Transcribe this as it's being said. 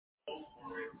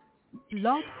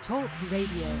Blog Talk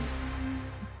Radio. You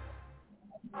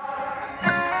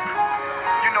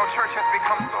know, church has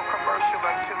become so commercial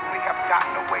until we have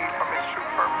gotten away from its true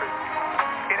purpose.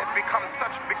 It has become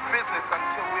such big business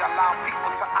until we allow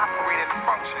people to operate and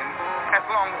function as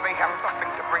long as they have something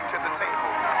to bring to the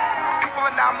table. People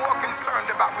are now more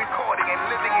concerned about recording and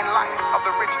living in life of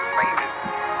the rich and famous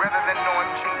rather than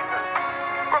knowing Jesus.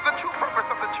 But the true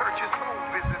purpose of the church is soul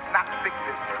business, not big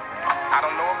business. I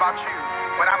don't know about you,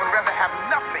 but I would rather have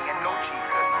nothing and know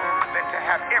Jesus than to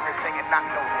have everything and not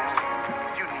know him.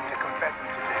 You need to confess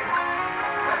him today.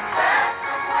 Confess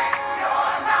him with your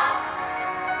mouth.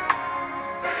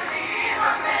 Believe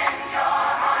him in your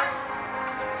heart.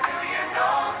 Do you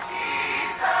know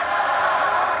Jesus?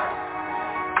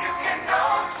 You can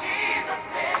know Jesus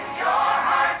in your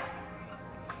heart.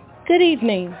 Good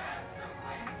evening.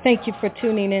 Thank you for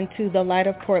tuning into the Light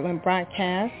of Portland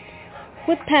broadcast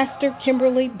with Pastor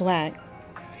Kimberly Black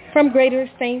from Greater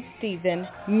St. Stephen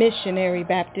Missionary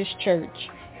Baptist Church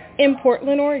in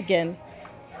Portland, Oregon.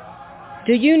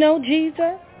 Do you know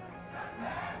Jesus?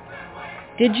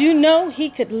 Did you know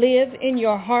he could live in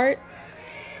your heart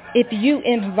if you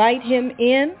invite him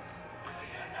in?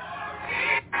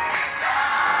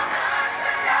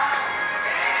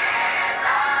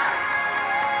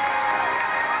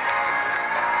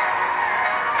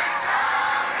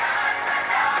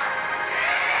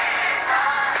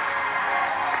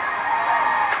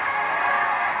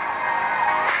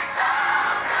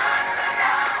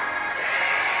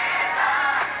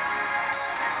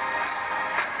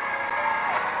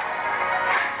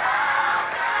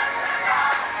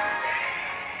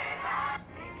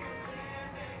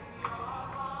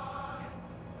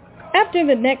 After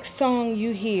the next song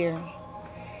you hear,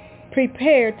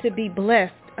 prepare to be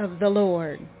blessed of the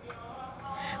Lord.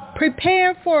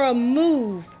 Prepare for a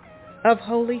move of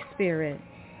Holy Spirit.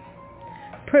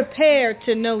 Prepare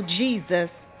to know Jesus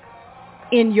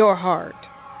in your heart.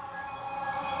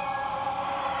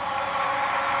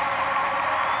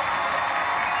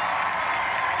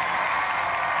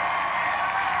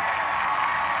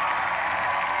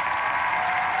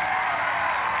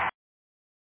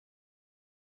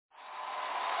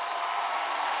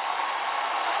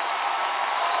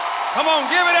 Come on,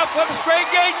 give it up for the Straight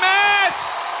Gate Match!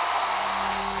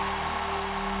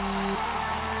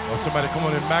 Oh, somebody come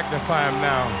on and magnify him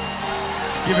now.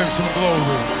 Give him some glory.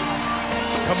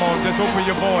 Come on, just open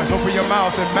your voice, open your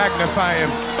mouth and magnify him.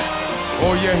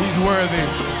 Oh yeah, he's worthy.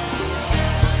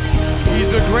 He's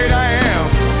the great I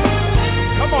am.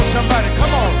 Come on, somebody,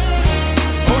 come on.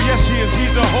 Oh yes, he is.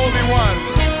 He's the Holy One.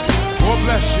 Oh,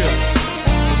 bless you.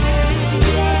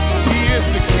 He is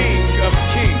the King of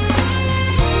Kings.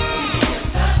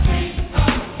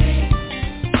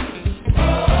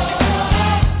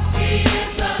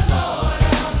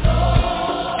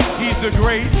 The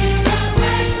great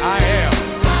I am.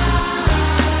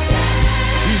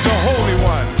 He's the Holy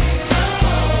One.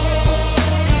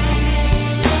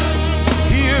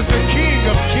 He is the King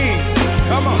of Kings.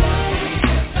 Come on.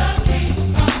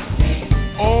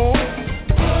 Oh,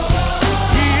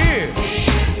 he is.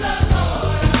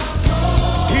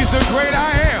 He's the great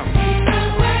I am.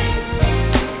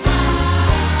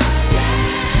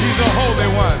 He's the Holy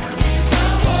One.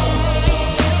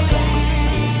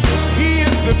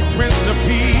 The Prince of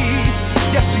Peace,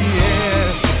 yes he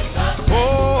is. Oh,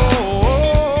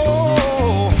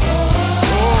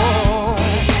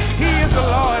 he is the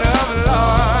Lord of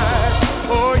Lords.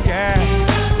 Oh yeah,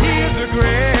 he is the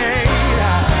great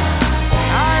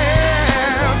I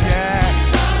am, yeah.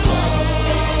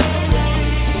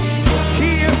 He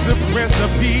is the Prince of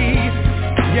Peace,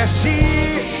 yes he is.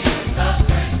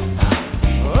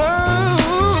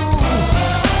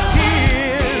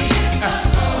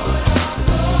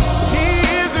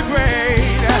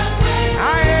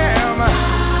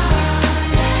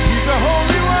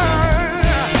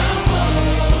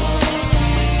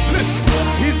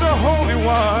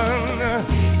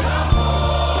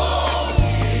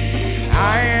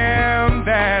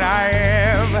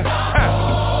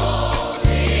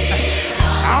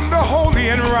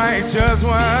 Righteous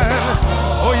one.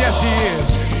 Oh yes he is.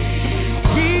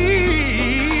 He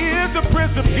is the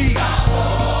Prince of Peace.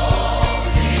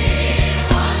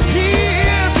 He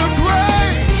is the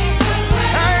great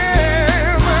I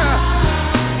am.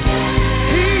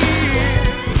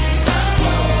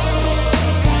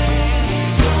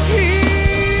 He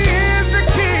is the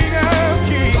King of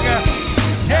Kings.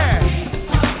 Yeah.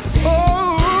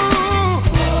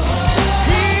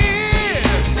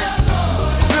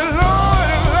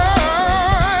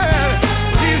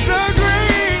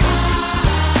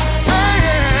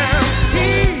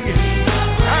 He's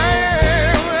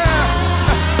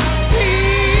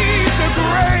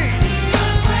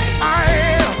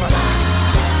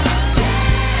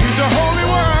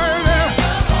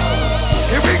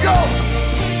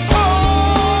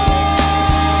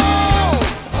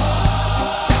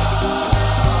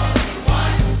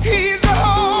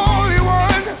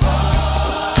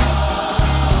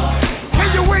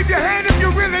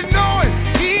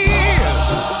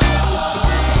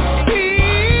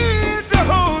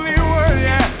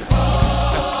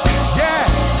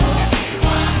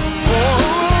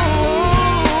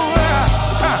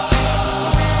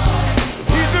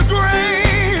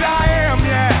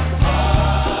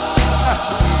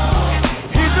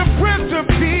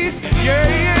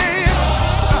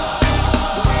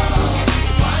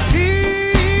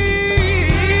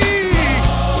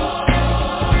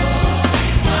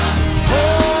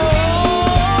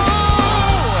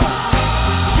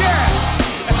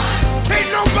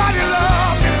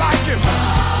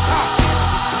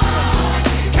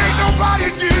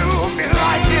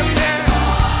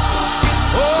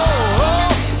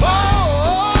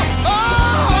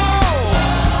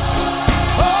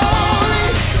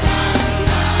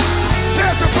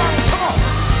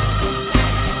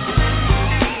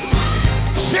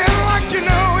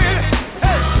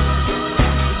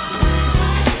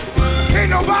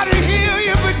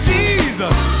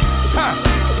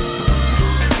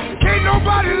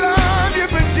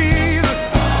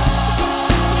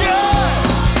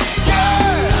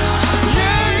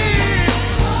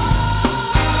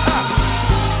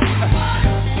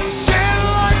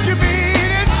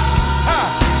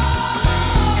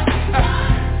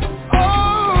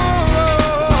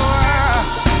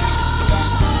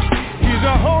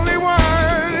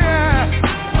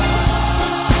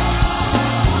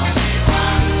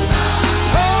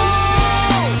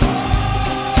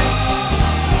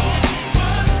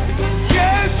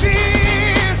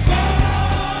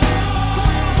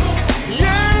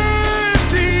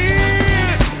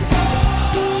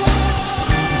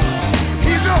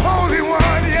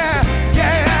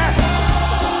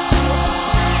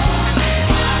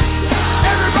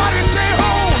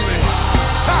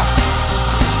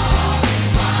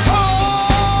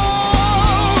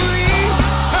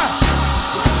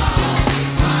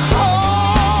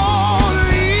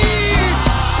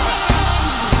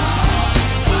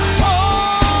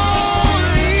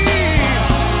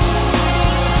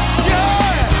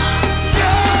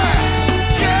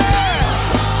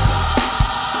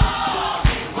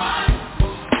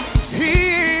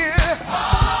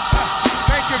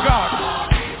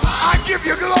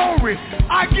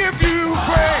I give you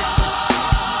praise.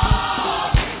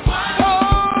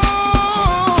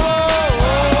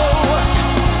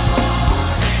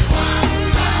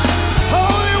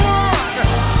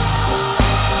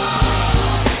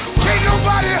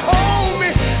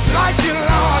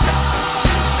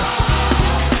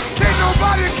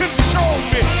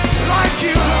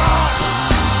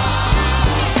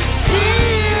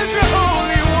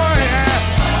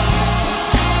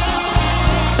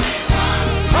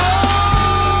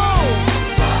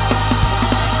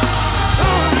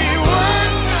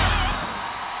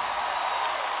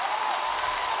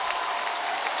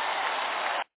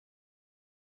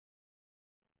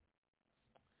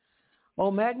 Oh,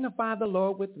 magnify the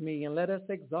Lord with me, and let us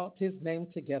exalt his name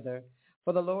together.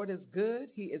 For the Lord is good,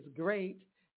 he is great,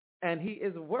 and he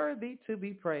is worthy to be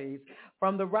praised.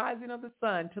 From the rising of the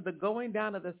sun to the going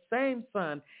down of the same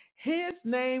sun, his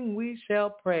name we shall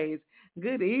praise.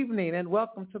 Good evening, and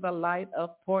welcome to the Light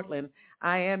of Portland.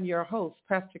 I am your host,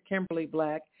 Pastor Kimberly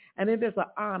Black, and it is an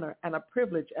honor and a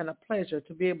privilege and a pleasure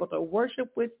to be able to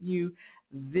worship with you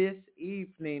this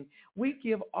evening. We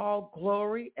give all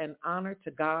glory and honor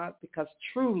to God because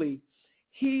truly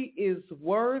he is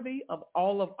worthy of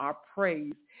all of our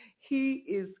praise. He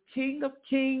is King of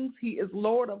kings. He is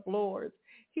Lord of lords.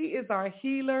 He is our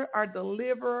healer, our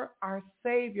deliverer, our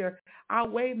savior, our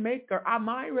way maker, our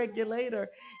mind regulator.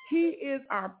 He is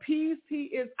our peace. He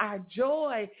is our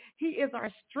joy. He is our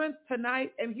strength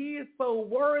tonight, and he is so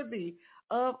worthy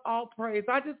of all praise.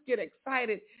 I just get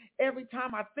excited every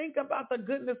time I think about the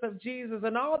goodness of Jesus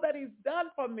and all that he's done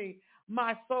for me.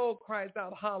 My soul cries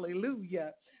out,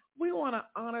 hallelujah. We want to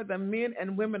honor the men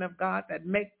and women of God that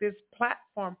make this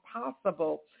platform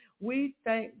possible. We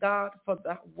thank God for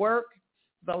the work,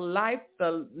 the life,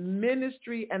 the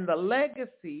ministry, and the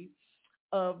legacy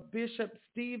of Bishop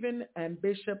Stephen and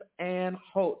Bishop Ann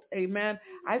Holt. Amen.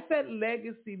 I said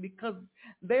legacy because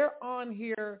they're on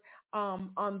here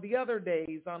on the other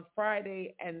days, on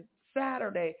Friday and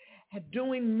Saturday,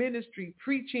 doing ministry,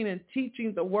 preaching and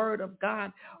teaching the word of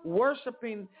God,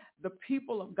 worshiping the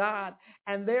people of God,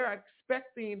 and they're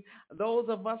expecting those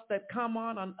of us that come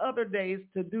on other days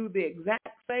to do the exact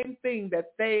same thing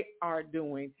that they are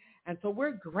doing. And so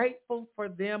we're grateful for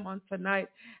them on tonight.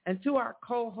 And to our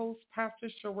co-host, Pastor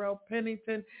Sherelle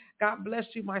Pennington, God bless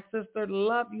you, my sister.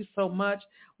 Love you so much.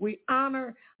 We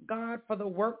honor God for the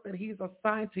work that he's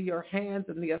assigned to your hands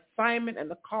and the assignment and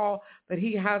the call that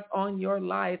he has on your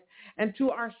life. And to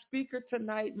our speaker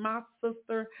tonight, my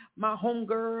sister, my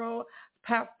homegirl,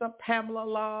 Pastor Pamela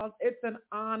Laws, it's an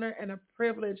honor and a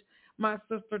privilege, my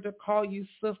sister, to call you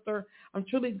sister. I'm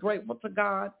truly grateful to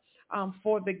God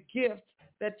for the gift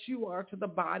that you are to the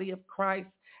body of Christ,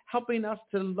 helping us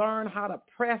to learn how to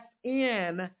press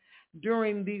in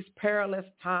during these perilous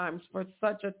times for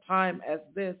such a time as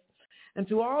this. And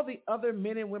to all the other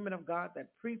men and women of God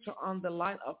that preach on the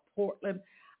Light of Portland,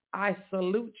 I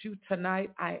salute you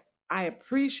tonight. I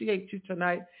appreciate you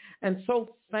tonight, and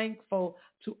so thankful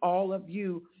to all of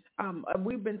you.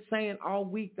 We've been saying all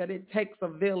week that it takes a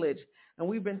village, and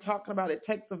we've been talking about it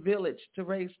takes a village to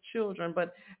raise children,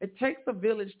 but it takes a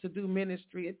village to do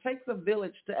ministry. It takes a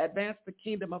village to advance the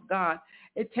kingdom of God.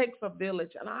 It takes a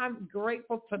village, and I'm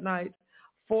grateful tonight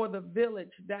for the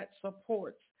village that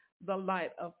supports the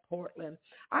Light of Portland.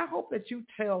 I hope that you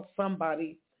tell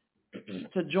somebody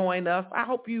to join us. I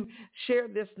hope you share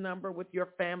this number with your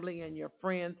family and your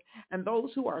friends and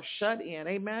those who are shut in,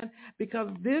 amen, because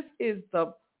this is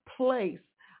the place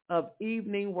of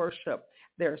evening worship.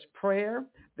 There's prayer,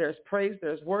 there's praise,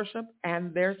 there's worship,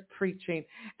 and there's preaching.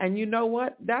 And you know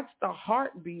what? That's the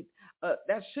heartbeat.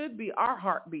 That should be our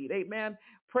heartbeat, amen.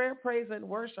 Prayer, praise, and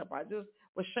worship. I just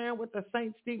was sharing with the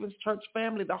St. Stephen's Church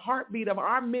family, the heartbeat of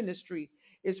our ministry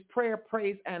is prayer,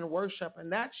 praise, and worship.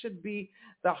 And that should be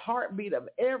the heartbeat of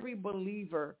every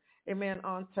believer, amen,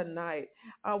 on tonight.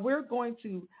 We're going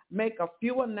to make a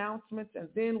few announcements, and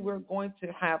then we're going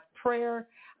to have prayer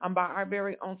by our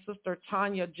very own sister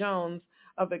Tanya Jones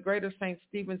of the Greater St.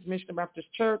 Stephen's Mission Baptist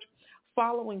Church.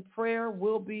 Following prayer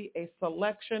will be a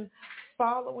selection.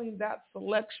 Following that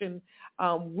selection,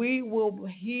 we will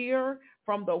hear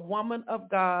from the woman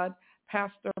of God,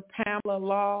 Pastor Pamela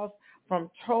Laws, from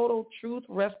Total Truth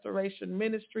Restoration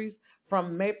Ministries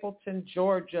from Mapleton,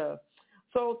 Georgia.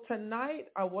 So tonight,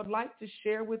 I would like to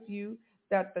share with you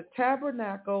that the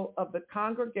Tabernacle of the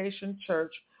Congregation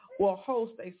Church will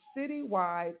host a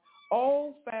citywide,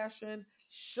 old-fashioned,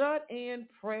 shut-in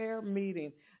prayer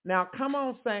meeting. Now, come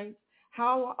on, saints.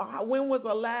 When was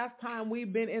the last time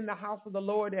we've been in the house of the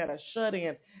Lord at a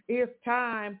shut-in? It's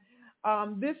time.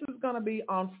 This is going to be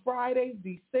on Friday,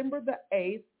 December the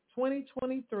 8th,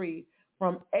 2023,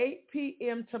 from 8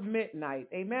 p.m. to midnight.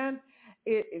 Amen.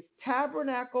 It is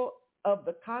Tabernacle of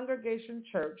the Congregation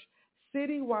Church,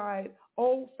 citywide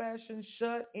old-fashioned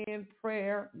shut-in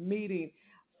prayer meeting,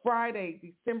 Friday,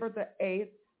 December the 8th,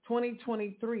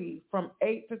 2023, from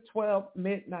 8 to 12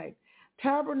 midnight.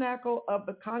 Tabernacle of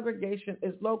the Congregation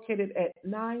is located at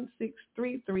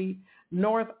 9633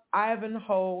 North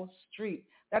Ivanhoe Street.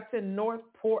 That's in North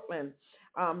Portland.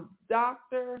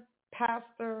 Dr.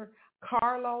 Pastor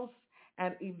Carlos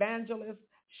and Evangelist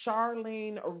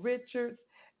Charlene Richards,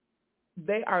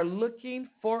 they are looking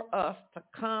for us to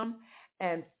come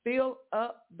and fill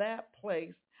up that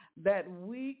place that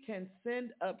we can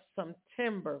send up some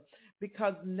timber,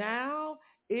 because now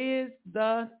is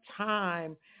the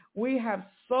time. We have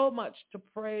so much to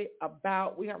pray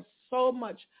about. We have so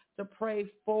much to pray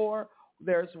for.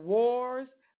 There's wars.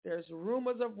 There's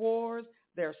rumors of wars.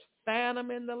 There's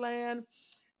famine in the land.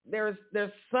 There's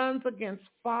sons against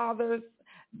fathers,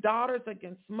 daughters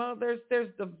against mothers.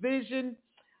 There's division.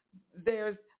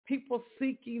 There's people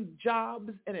seeking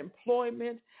jobs and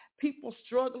employment, people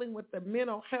struggling with their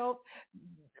mental health,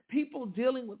 people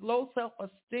dealing with low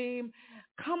self-esteem.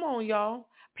 Come on, y'all.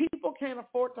 People can't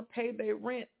afford to pay their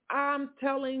rent. I'm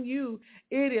telling you,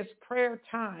 it is prayer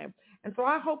time. And so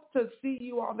I hope to see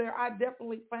you all there. I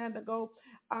definitely plan to go.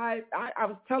 I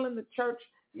was telling the church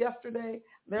yesterday,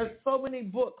 there's so many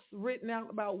books written out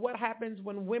about what happens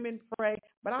when women pray.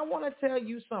 But I want to tell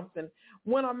you something.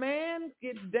 When a man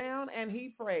gets down and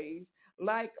he prays,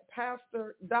 like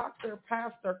Dr.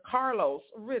 Pastor Carlos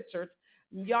Richards,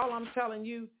 y'all, I'm telling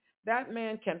you, that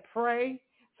man can pray.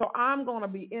 So I'm going to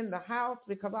be in the house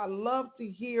because I love to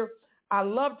hear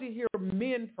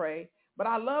men pray, but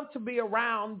I love to be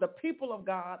around the people of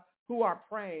God who are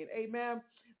praying. Amen.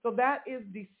 So that is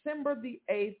December the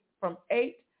 8th from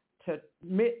 8 to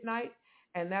midnight,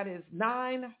 and that is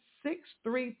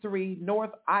 9633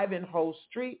 North Ivanhoe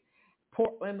Street,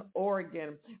 Portland,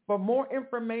 Oregon. For more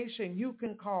information, you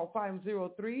can call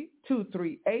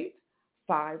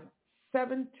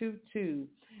 503-238-5722.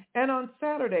 And on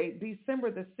Saturday, December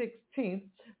the 16th,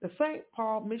 the St.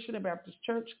 Paul Mission and Baptist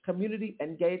Church Community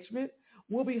Engagement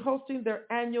will be hosting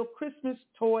their annual Christmas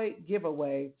toy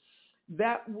giveaway.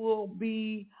 That will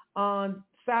be on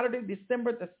Saturday,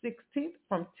 December the 16th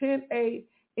from 10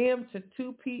 a.m. to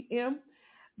 2 p.m.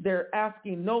 They're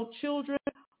asking no children,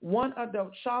 one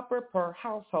adult shopper per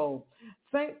household.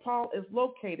 St. Paul is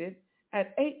located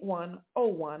at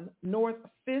 8101 North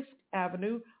Fisk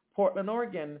Avenue, Portland,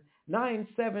 Oregon,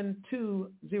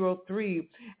 97203.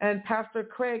 And Pastor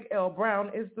Craig L. Brown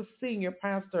is the senior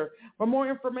pastor. For more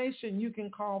information, you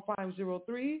can call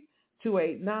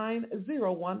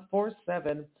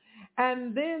 503-289-0147.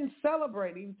 And then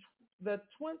celebrating the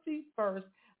 21st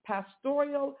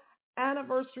pastoral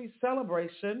anniversary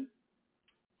celebration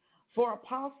for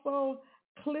Apostle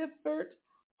Clifford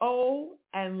O.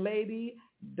 and Lady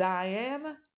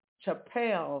Diana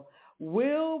Chappelle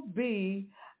will be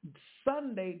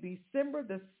Sunday, December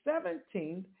the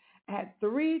 17th at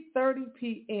 3:30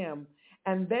 p.m.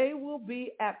 And they will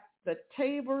be at the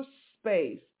Tabor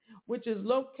Space, which is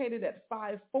located at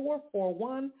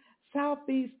 5441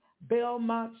 Southeast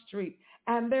Belmont Street.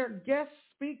 And their guest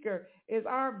speaker is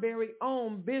our very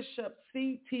own Bishop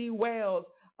C.T. Wells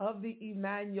of the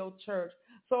Emmanuel Church.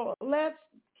 So let's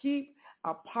keep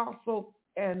Apostle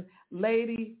and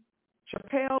Lady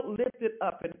Chappelle lifted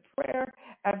up in prayer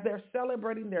as they're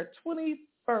celebrating their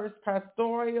 21st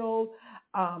pastoral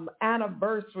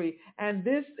anniversary. And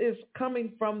this is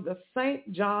coming from the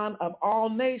St. John of All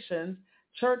Nations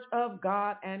Church of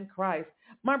God and Christ.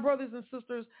 My brothers and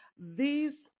sisters,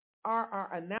 these are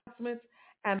our announcements.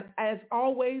 And as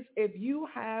always, if you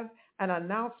have an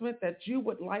announcement that you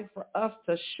would like for us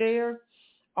to share,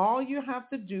 all you have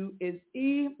to do is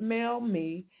email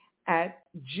me at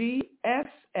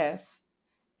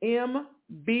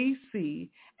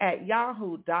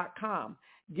gssmbc@yahoo.com.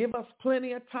 Give us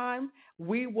plenty of time.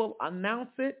 We will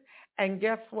announce it. And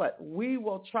guess what? We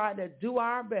will try to do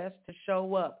our best to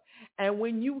show up. And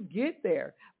when you get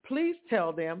there, please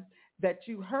tell them that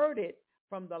you heard it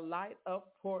from the Light of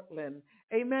Portland.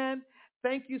 Amen.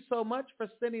 Thank you so much for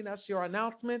sending us your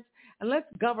announcements. And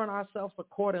let's govern ourselves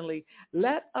accordingly.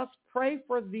 Let us pray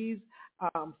for these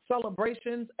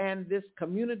celebrations and this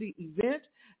community event,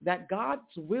 that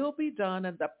God's will be done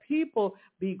and the people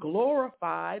be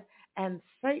glorified and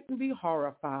Satan be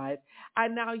horrified. I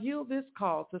now yield this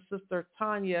call to Sister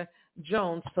Tanya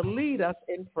Jones to lead us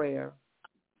in prayer.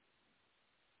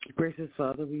 Gracious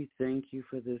Father, we thank you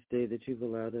for this day that you've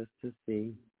allowed us to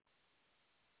see.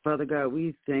 Father God,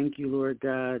 we thank you, Lord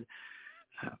God,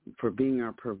 for being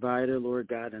our provider, Lord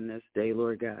God, in this day,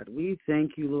 Lord God. We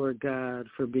thank you, Lord God,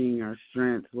 for being our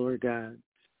strength, Lord God.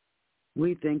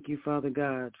 We thank you, Father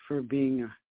God, for being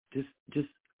just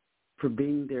for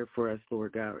being there for us,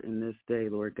 Lord God, in this day,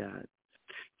 Lord God.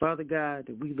 Father God,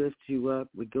 we lift you up.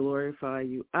 We glorify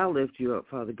you. I lift you up,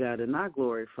 Father God, and I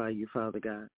glorify you, Father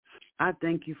God. I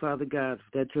thank you, Father God,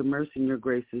 that your mercy and your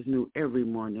grace is new every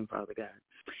morning, Father God.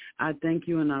 I thank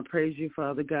you and I praise you,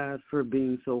 Father God, for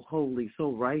being so holy,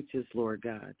 so righteous, Lord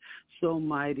God, so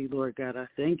mighty, Lord God. I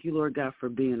thank you, Lord God, for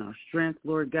being our strength,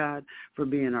 Lord God, for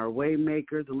being our way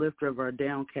maker, the lifter of our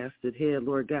downcasted head,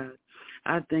 Lord God.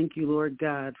 I thank you, Lord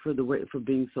God, for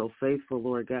being so faithful,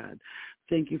 Lord God.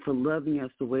 Thank you for loving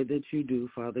us the way that you do,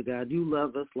 Father God. You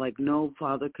love us like no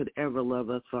father could ever love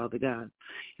us, Father God.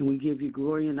 And we give you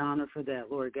glory and honor for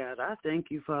that, Lord God. I thank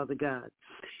you, Father God,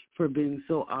 for being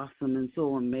so awesome and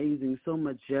so amazing, so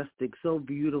majestic, so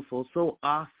beautiful, so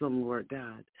awesome, Lord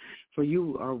God. For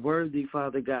you are worthy,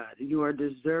 Father God. You are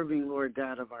deserving, Lord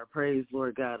God, of our praise,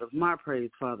 Lord God, of my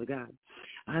praise, Father God.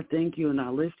 I thank you and I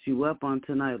lift you up on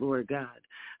tonight, Lord God.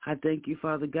 I thank you,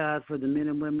 Father God, for the men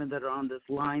and women that are on this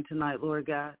line tonight, Lord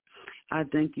God. I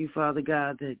thank you, Father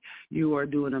God, that you are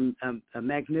doing a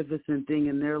magnificent thing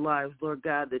in their lives, Lord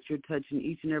God, that you're touching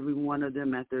each and every one of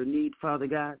them at their need, Father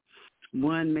God.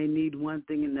 One may need one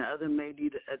thing and the other may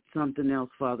need something else,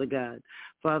 Father God.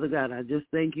 Father God, I just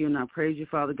thank you and I praise you,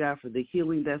 Father God, for the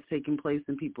healing that's taking place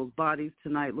in people's bodies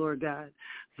tonight, Lord God.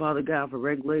 Father God, for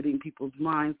regulating people's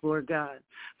minds, Lord God.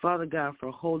 Father God,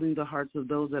 for holding the hearts of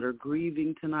those that are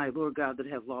grieving tonight, Lord God, that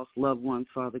have lost loved ones,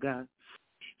 Father God.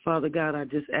 Father God, I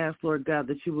just ask, Lord God,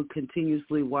 that you would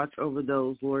continuously watch over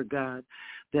those, Lord God,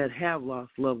 that have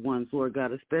lost loved ones, Lord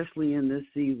God, especially in this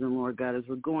season, Lord God, as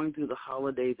we're going through the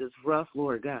holidays. It's rough,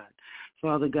 Lord God.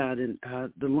 Father God, and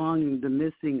the longing, the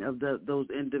missing of those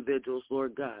individuals,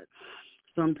 Lord God.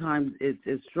 Sometimes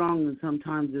it's strong and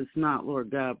sometimes it's not, Lord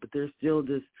God, but there's still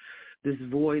this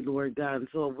void, Lord God. And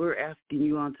so we're asking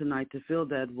you on tonight to fill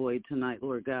that void tonight,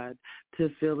 Lord God, to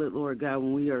fill it, Lord God,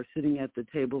 when we are sitting at the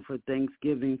table for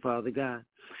Thanksgiving, Father God,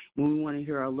 when we want to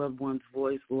hear our loved one's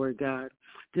voice, Lord God.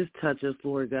 Just touch us,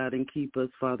 Lord God, and keep us,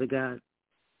 Father God.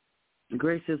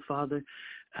 Gracious Father,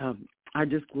 I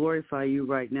just glorify you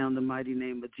right now in the mighty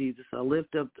name of Jesus. I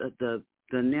lift up the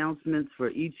announcements for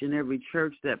each and every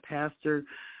church that pastor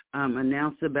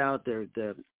announced about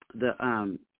the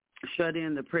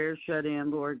shut-in, the prayer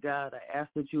shut-in, Lord God. I ask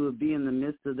that you would be in the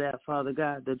midst of that, Father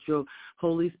God, that your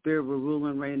Holy Spirit will rule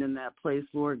and reign in that place,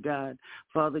 Lord God.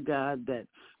 Father God, that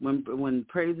when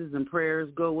praises and prayers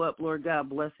go up, Lord God,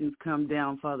 blessings come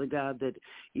down, Father God, that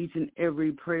each and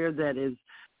every prayer that is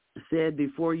said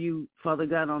before you, Father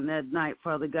God, on that night,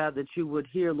 Father God, that you would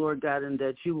hear, Lord God, and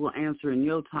that you will answer in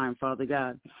your time, Father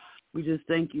God. We just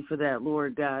thank you for that,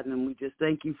 Lord God, and we just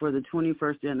thank you for the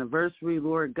 21st anniversary,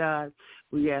 Lord God.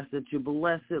 We ask that you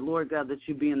bless it, Lord God, that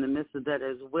you be in the midst of that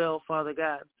as well, Father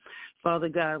God. Father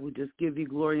God, we just give you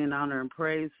glory and honor and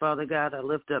praise. Father God, I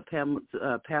lift up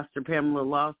Pastor Pamela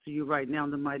Laws to you right now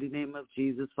in the mighty name of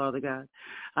Jesus, Father God.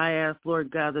 I ask, Lord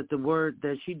God, that the word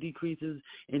that she decreases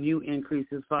and you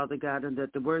increases, Father God, and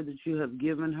that the word that you have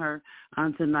given her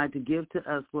on tonight to give to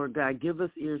us, Lord God, give us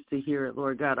ears to hear it,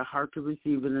 Lord God, a heart to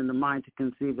receive it and a mind to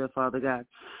conceive it, Father God.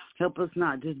 Help us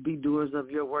not just be doers of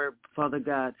your word, Father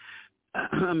God.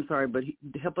 But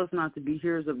help us not to be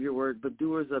hearers of your word, but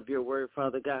doers of your word,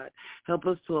 Father God. Help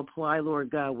us to apply, Lord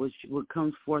God, what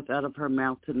comes forth out of her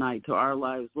mouth tonight to our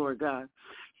lives, Lord God.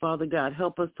 Father God,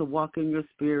 help us to walk in your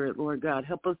spirit, Lord God.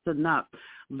 Help us to not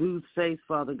lose faith,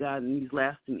 Father God, in these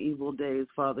last and evil days,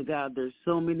 Father God. There's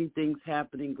so many things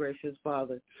happening, gracious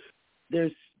Father.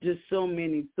 There's just so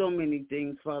many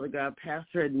things, Father God.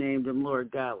 Pastor had named them, Lord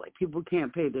God. Like people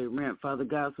can't pay their rent, Father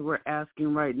God. So we're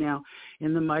asking right now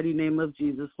in the mighty name of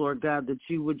Jesus, Lord God, that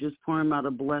you would just pour them out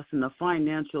a blessing, a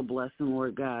financial blessing,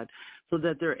 Lord God, so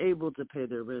that they're able to pay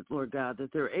their rent, Lord God,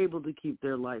 that they're able to keep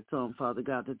their lights on, Father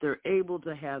God, that they're able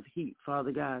to have heat,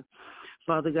 Father God.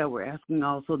 Father God, we're asking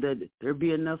also that there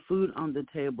be enough food on the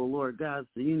table, Lord God.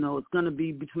 So, it's going to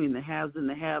be between the haves and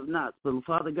the have-nots. But,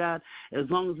 Father God, as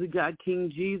long as we got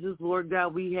King Jesus, Lord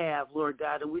God, we have, Lord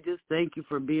God. And we just thank you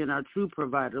for being our true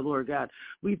provider, Lord God.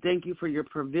 We thank you for your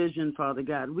provision, Father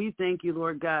God. We thank you,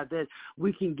 Lord God, that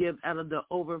we can give out of the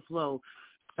overflow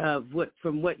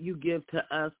from what you give to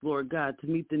us, Lord God, to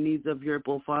meet the needs of your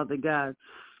people, Father God.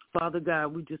 Father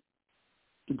God, we just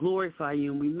glorify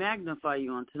you and we magnify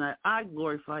you on tonight. I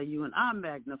glorify you and I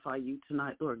magnify you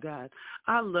tonight, Lord God.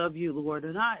 I love you, Lord,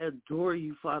 and I adore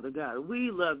you, Father God.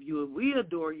 We love you and we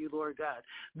adore you, Lord God.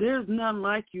 There's none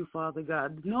like you, Father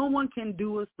God. No one can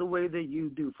do us the way that you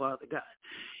do, Father God.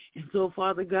 And so,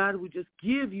 Father God, we just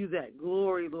give you that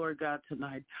glory, Lord God,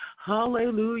 tonight.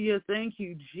 Hallelujah. Thank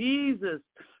you, Jesus.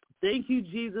 Thank you,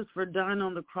 Jesus, for dying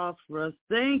on the cross for us.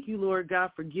 Thank you, Lord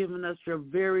God, for giving us your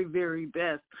very, very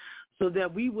best, so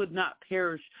that we would not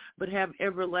perish but have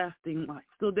everlasting life,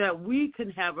 so that we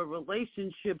can have a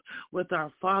relationship with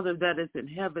our Father that is in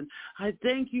heaven. I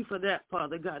thank you for that,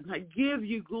 Father God, and I give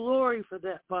you glory for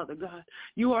that, Father God.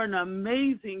 You are an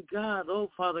amazing God, oh,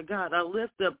 Father God. I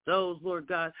lift up those, Lord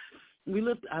God.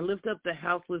 I lift up the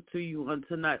houseless to you on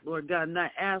tonight, Lord God, and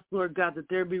I ask, Lord God, that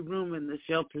there be room in the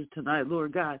shelters tonight,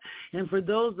 Lord God. And for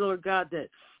those, Lord God, that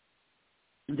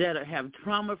have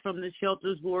trauma from the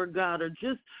shelters, Lord God, or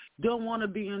just don't want to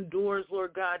be indoors,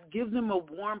 Lord God, give them a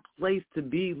warm place to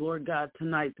be, Lord God,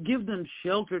 tonight. Give them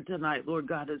shelter tonight, Lord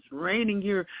God. It's raining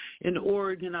here in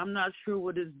Oregon. I'm not sure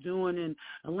what it's doing in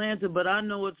Atlanta, but I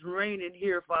know it's raining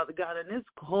here, Father God, and it's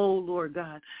cold, Lord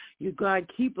God. You,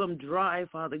 God, keep them dry,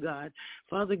 Father God.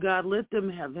 Father God, let them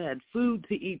have had food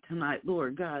to eat tonight,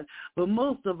 Lord God. But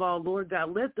most of all, Lord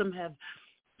God, let them have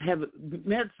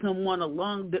met someone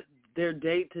along their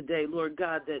day to day, Lord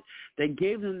God, that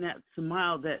gave them that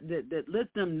smile, that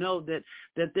let them know that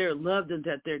they're loved and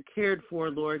that they're cared for,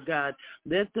 Lord God.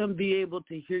 Let them be able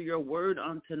to hear your word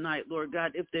on tonight, Lord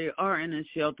God, if they are in a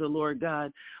shelter, Lord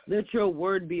God. Let your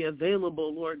word be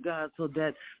available, Lord God, so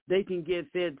that they can get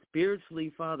fed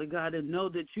spiritually, Father God, and know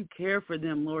that you care for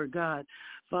them, Lord God.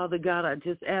 Father God, I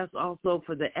just ask also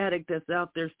for the addict that's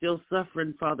out there still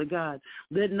suffering, Father God.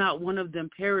 Let not one of them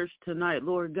perish tonight,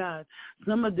 Lord God.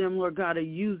 Some of them, Lord God, are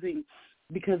using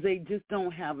because they just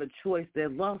don't have a choice. They've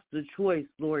lost the choice,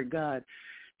 Lord God.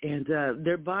 And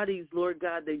their bodies, Lord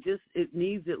God, it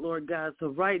needs it, Lord God. So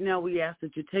right now we ask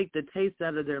that you take the taste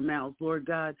out of their mouths, Lord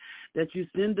God, that you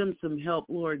send them some help,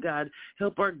 Lord God.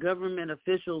 Help our government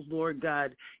officials, Lord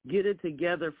God, get it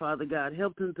together, Father God.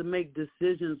 Help them to make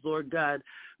decisions, Lord God,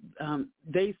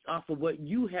 based off of what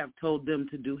you have told them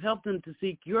to do. Help them to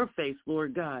seek your face,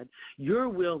 Lord God, your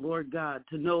will, Lord God,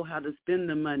 to know how to spend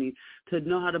the money, to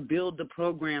know how to build the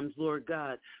programs, Lord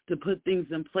God, to put things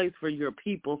in place for your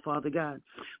people, Father God.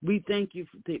 We thank you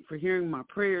for hearing my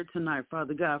prayer tonight,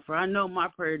 Father God, for I know my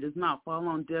prayer does not fall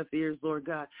on deaf ears, Lord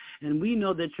God, and we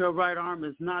know that your right arm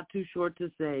is not too short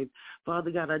to save. Father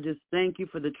God, I just thank you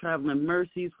for the traveling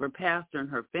mercies for Pastor and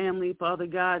her family, Father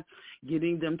God,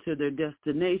 getting them to their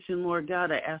destination, Lord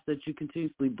God. I ask that you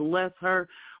continuously bless her,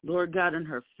 Lord God, and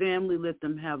her family. Let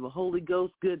them have a Holy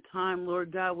Ghost good time,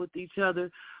 Lord God, with each other,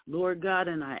 Lord God,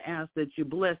 and I ask that you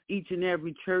bless each and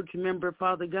every church member,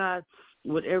 Father God,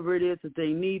 whatever it is that they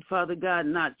need, Father God,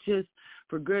 not just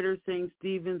for Greater St.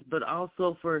 Stephen's, but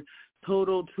also for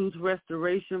Total Truth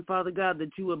Restoration, Father God,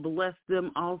 that you would bless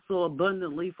them also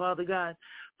abundantly, Father God.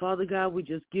 Father God, we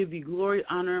just give you glory,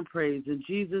 honor, and praise. In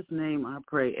Jesus' name I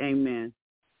pray, amen.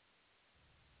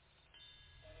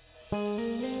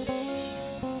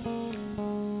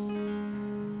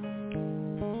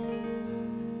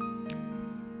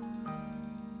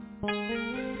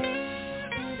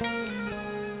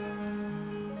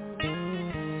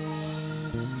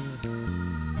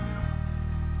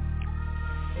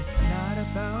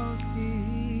 About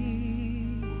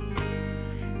me,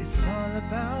 it's all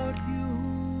about you.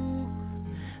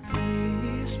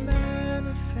 Please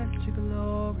manifest your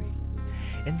glory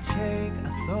and take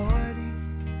authority.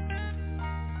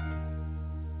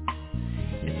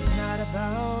 It's not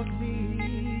about me,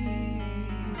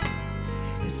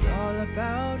 it's all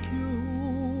about you.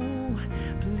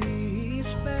 Please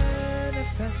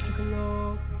manifest your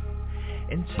glory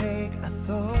and take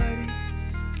authority.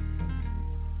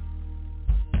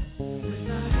 With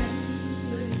our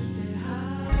hands lifted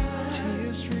high,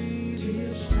 tears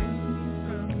streaming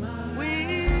from my eyes, we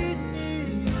need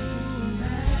you to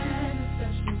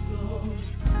manifest your glory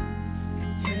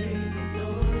and take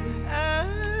authority.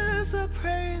 As our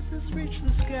praises reach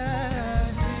the sky,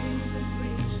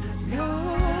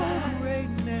 your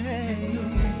great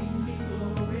name be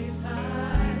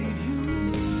glorified. We need you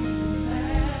to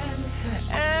manifest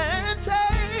and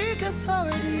take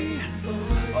authority.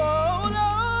 Oh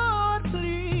Lord,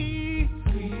 please.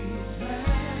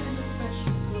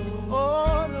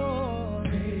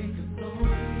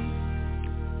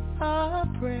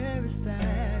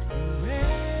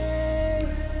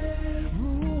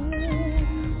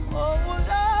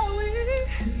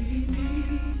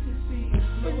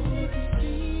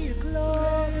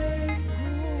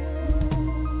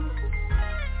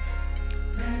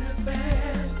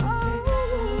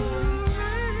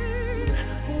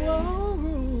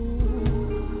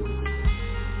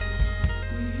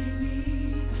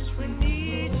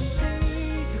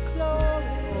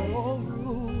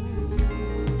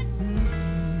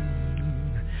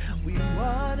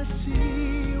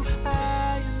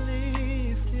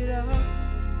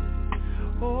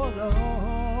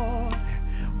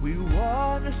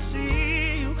 want to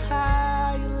see you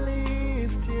high and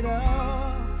lifted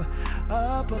up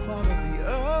above the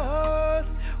earth.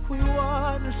 We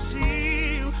want to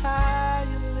see you high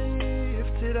and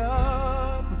lifted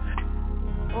up.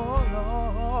 Oh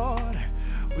Lord,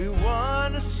 we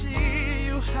want to see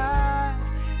you high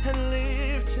and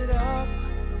lifted up.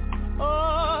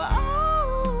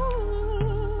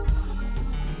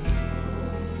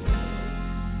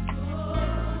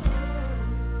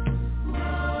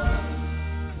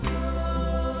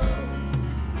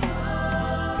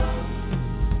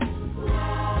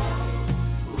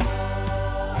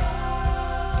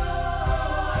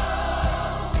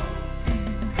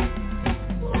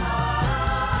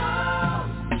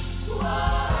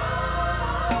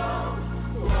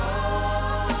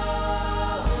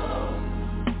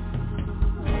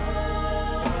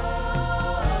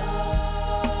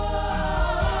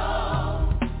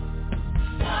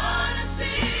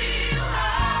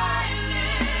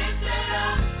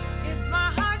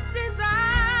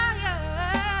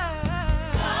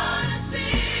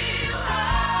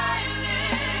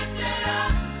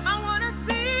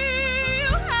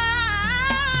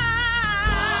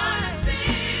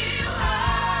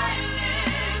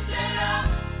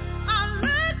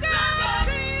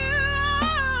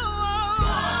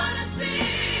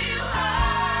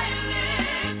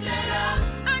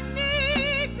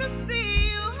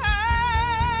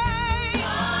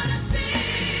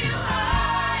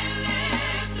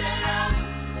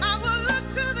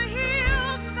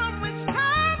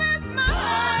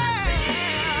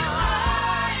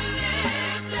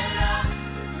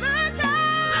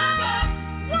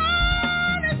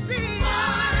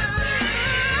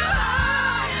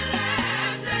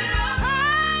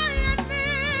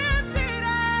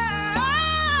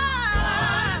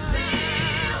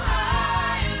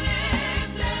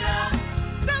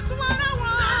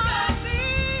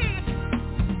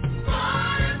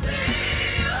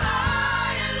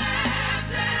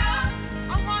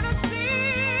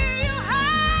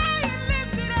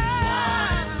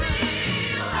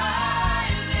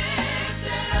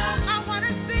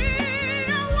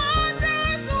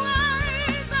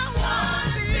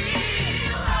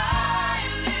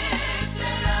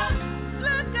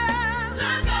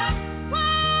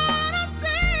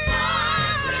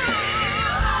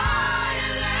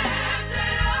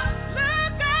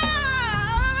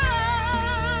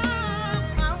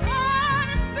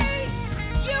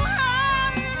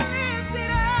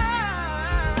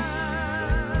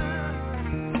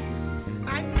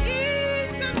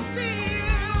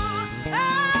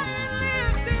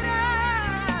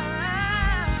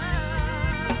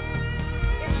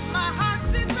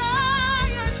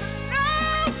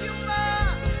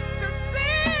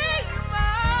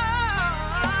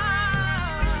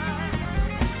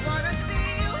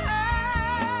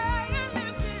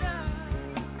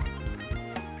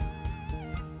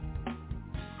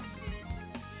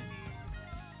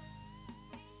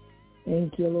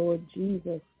 Thank you, Lord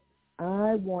Jesus.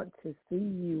 I want to see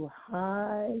you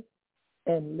high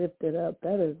and lifted up.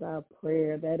 That is our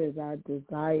prayer. That is our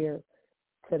desire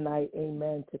tonight,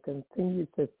 amen, to continue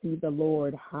to see the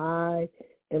Lord high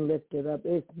and lifted up.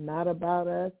 It's not about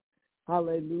us.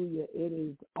 Hallelujah. It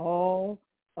is all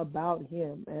about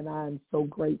him, and I'm so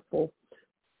grateful.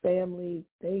 Family,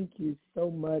 thank you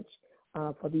so much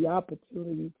for the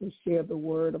opportunity to share the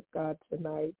word of God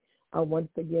tonight. Once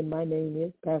again, my name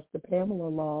is Pastor Pamela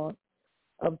Law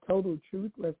of Total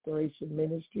Truth Restoration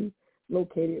Ministry,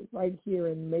 located right here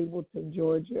in Mableton,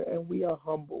 Georgia, and we are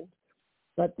humbled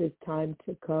at this time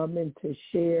to come and to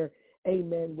share,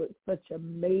 amen, with such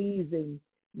amazing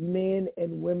men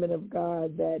and women of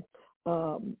God that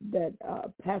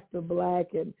Pastor Black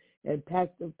and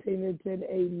Pastor Pennington,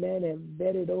 amen, have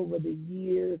vetted over the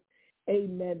years,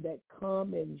 amen, that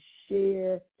come and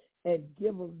share and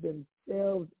give of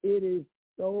themselves. It is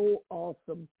so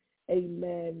awesome,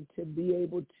 amen, to be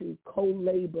able to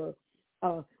co-labor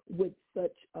with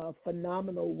such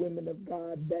phenomenal women of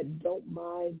God that don't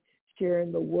mind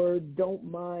sharing the word, don't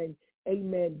mind,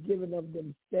 amen, giving of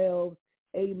themselves,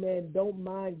 amen, don't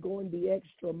mind going the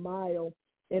extra mile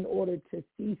in order to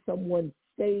see someone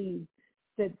saved,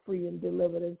 set free, and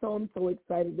delivered. And so I'm so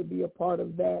excited to be a part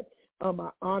of that. I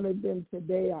honor them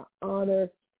today. I honor,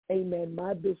 amen,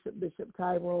 my Bishop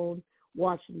Tyrone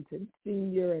Washington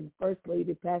Sr. and First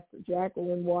Lady Pastor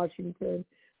Jacqueline Washington,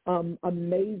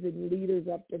 amazing leaders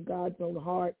after God's own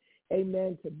heart.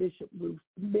 Amen, to Bishop Ruth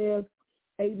Smith.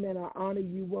 Amen, I honor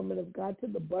you, woman of God, to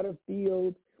the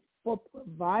Butterfields for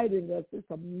providing us this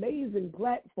amazing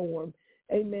platform,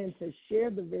 amen, to share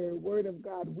the very word of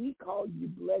God. We call you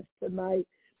blessed tonight.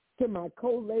 To my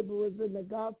co-laborers in the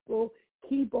gospel,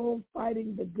 keep on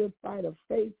fighting the good fight of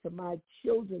faith. To my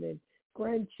children and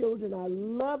grandchildren, I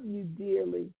love you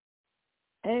dearly.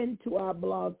 And to our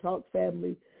Blog Talk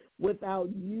family, without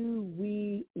you,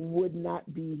 we would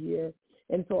not be here.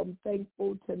 And so I'm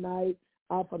thankful tonight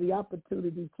for the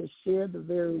opportunity to share the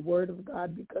very word of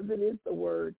God, because it is the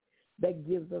word that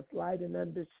gives us light and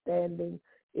understanding.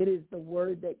 It is the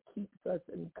word that keeps us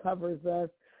and covers us.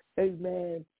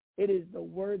 Amen. It is the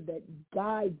word that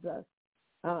guides us.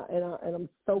 And I'm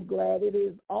so glad it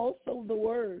is also the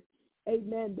word,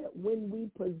 amen, that when we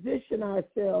position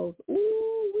ourselves,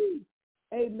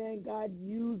 amen, God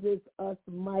uses us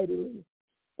mightily.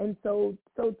 And so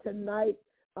tonight,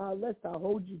 lest I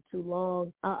hold you too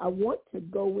long, I want to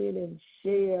go in and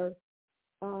share.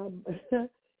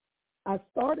 I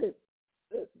started,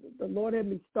 the Lord had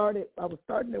me started, I was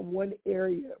starting in one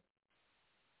area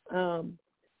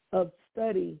of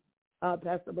study,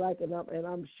 Pastor Black, and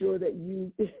I'm sure that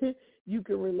you you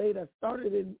can relate. I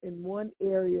started in one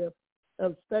area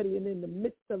of study, and in the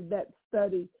midst of that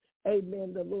study,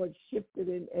 amen, the Lord shifted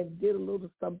and did a little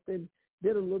something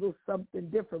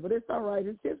different. But it's all right.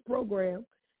 It's his program.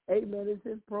 Amen. It's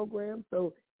his program.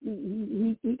 So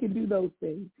he can do those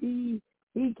things. He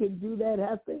can do that.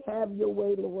 Has to have your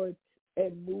way, Lord,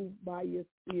 and move by your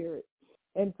spirit.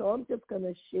 And so I'm just going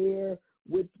to share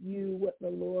with you what the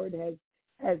Lord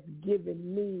has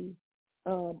given me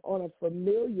on a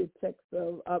familiar text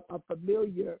of a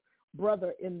familiar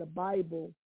brother in the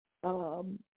Bible.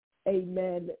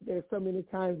 Amen. There's so many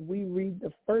times we read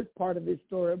the first part of this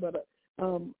story, but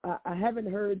I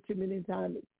haven't heard too many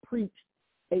times preached,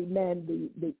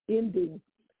 amen, the ending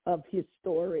of his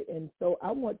story. And so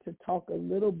I want to talk a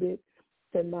little bit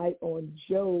tonight on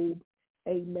Job,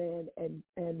 amen, and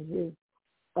his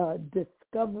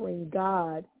discovering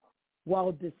God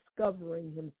while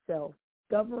discovering himself.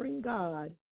 Discovering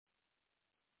God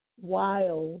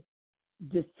while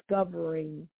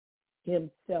discovering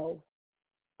himself.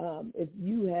 If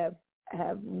you have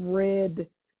read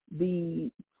the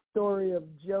story of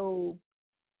Job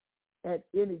at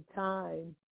any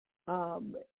time,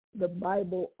 the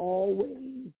Bible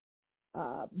always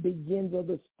begins, or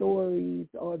the stories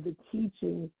or the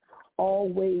teachings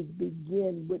always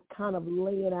begin with kind of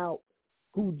laying out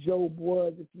who Job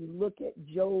was. If you look at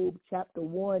Job chapter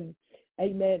 1,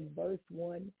 amen, verse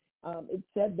 1, it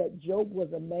said that Job was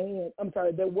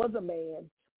there was a man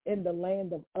in the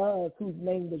land of Uz whose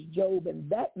name was Job, and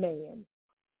that man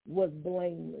was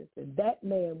blameless, and that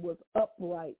man was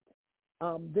upright.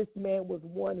 This man was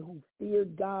one who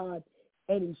feared God,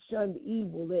 and he shunned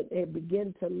evil. It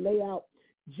began to lay out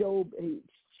Job's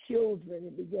children.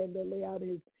 It began to lay out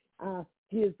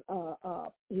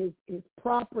his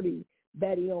property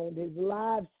that he owned, his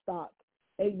livestock.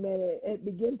 Amen. It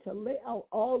began to lay out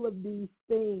all of these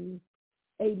things,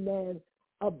 amen,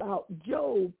 about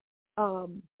Job.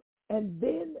 And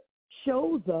then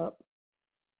shows up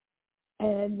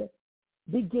and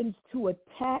begins to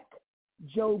attack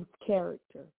Job's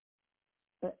character.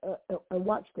 And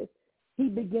watch this. He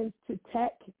begins to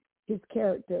attack his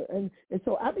character. And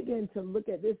so I began to look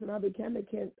at this, and I began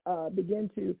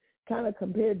to kind of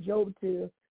compare Job to,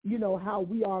 how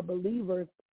we are believers,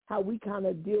 how we kind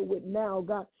of deal with now.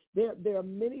 God, there are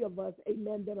many of us,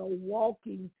 amen, that are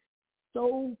walking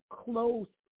so close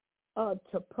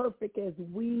to perfect as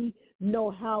we know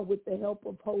how, with the help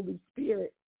of Holy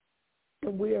Spirit.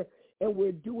 And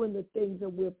we're doing the things,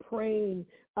 and we're praying,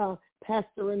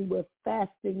 Pastor, and we're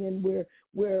fasting, and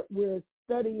we're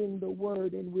studying the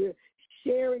word, and we're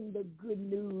sharing the good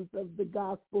news of the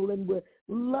gospel, and we're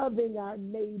loving our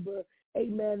neighbor,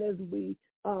 amen, as we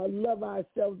love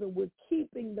ourselves, and we're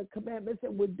keeping the commandments,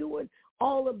 and we're doing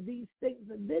all of these things.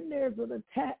 And then there's an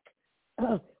attack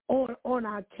on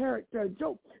our character.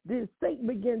 Job, then Satan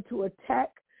began to attack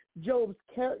Job's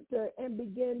character and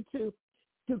began to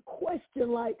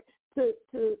question, like to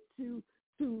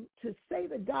say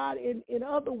to God, in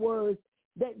other words,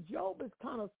 that Job is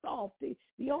kind of soft.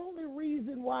 The only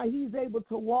reason why he's able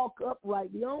to walk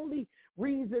upright, the only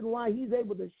reason why he's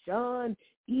able to shun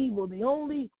evil, the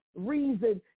only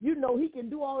reason, he can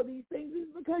do all of these things is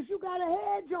because you got a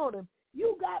hedge on him.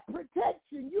 You got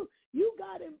protection. You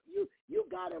got him. You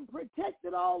got him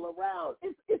protected all around.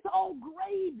 It's all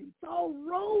gravy. It's all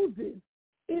roses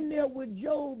in there with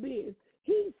Job is.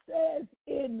 He says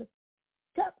in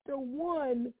chapter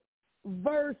 1,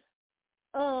 verse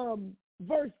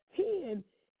 10,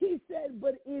 he said,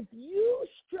 "But if you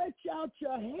stretch out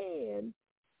your hand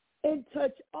and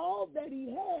touch all that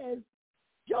he has,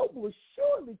 Job will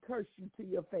surely curse you to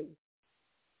your face."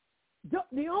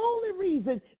 The only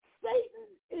reason Satan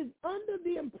is under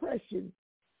the impression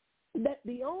that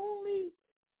the only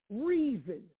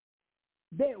reason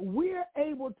that we're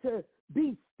able to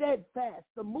be steadfast,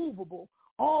 immovable,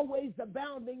 always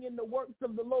abounding in the works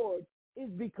of the Lord is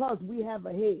because we have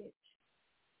a hedge.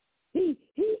 He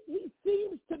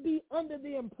seems to be under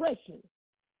the impression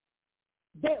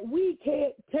that we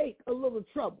can't take a little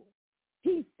trouble.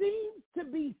 He seems to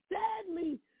be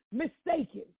sadly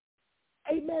mistaken,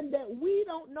 amen, that we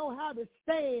don't know how to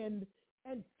stand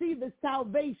and see the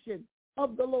salvation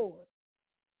of the Lord.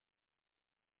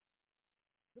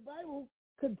 The Bible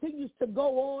continues to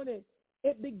go on, and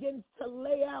it begins to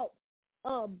lay out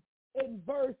in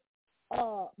verse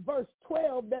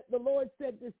 12 that the Lord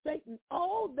said to Satan,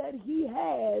 all that he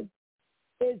has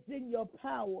is in your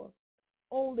power,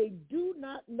 only do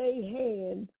not lay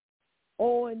hands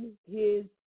on his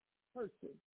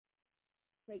person.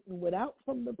 Satan went out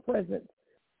from the presence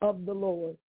of the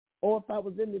Lord. Or if I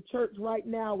was in the church right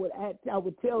now, I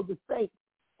would tell the saints,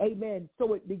 amen,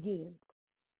 so it begins.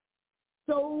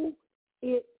 So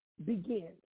it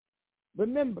begins.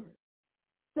 Remember,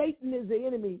 Satan is the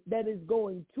enemy that is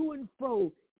going to and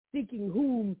fro, seeking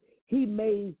whom he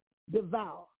may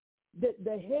devour.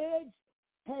 The hedge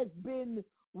has been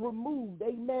removed,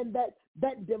 amen,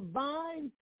 that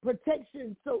divine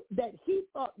protection so that he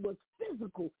thought was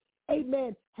physical,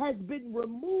 amen, has been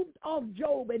removed off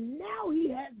Job, and now he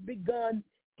has begun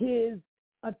his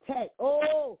attack.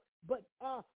 Oh, but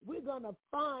we're going to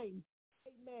find,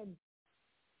 amen,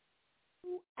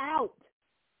 throughout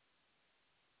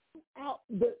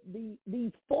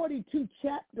the 42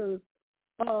 chapters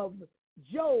of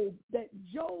Job, that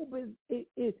Job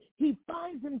is he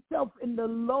finds himself in the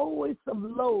lowest of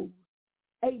lows.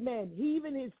 Amen.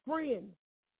 Even his friends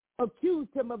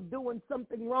accused him of doing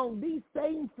something wrong. These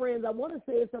same friends, I want to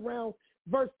say it's around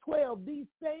verse 12, these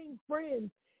same friends,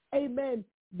 amen,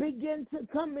 begin to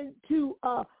come into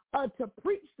to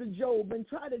preach to Job and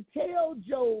try to tell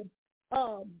Job,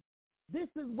 this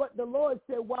is what the Lord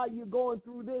said while you're going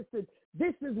through this, and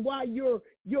this is why you're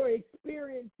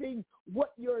experiencing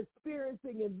what you're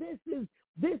experiencing, and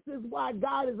this is why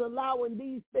God is allowing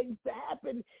these things to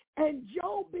happen. And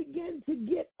Job began to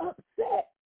get upset.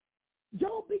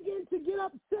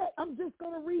 I'm just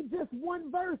going to read just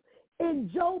one verse in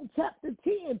Job chapter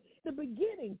 10, the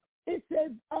beginning. It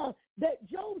says that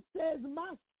Job says,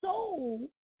 my soul,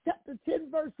 chapter 10,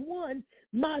 verse 1,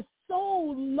 my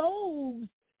soul loathes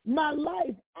my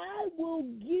life. I will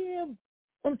give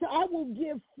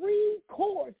free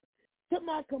course to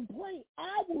my complaint.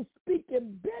 I will speak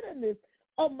in bitterness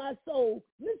of my soul.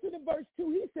 Listen to verse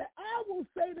 2. He said, I will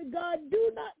say to God,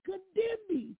 do not condemn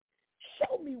me.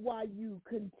 Show me why you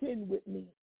contend with me.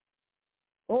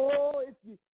 Oh, if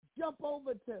you jump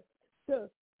over to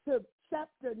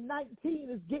chapter 19,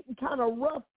 it's getting kind of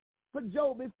rough for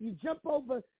Job. If you jump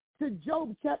over to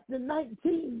Job chapter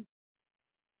 19,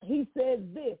 he says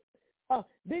this.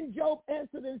 Then Job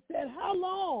answered and said, how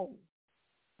long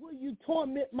will you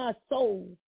torment my soul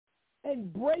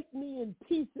and break me in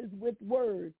pieces with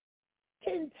words?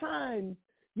 10 times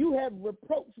you have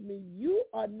reproached me. You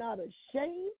are not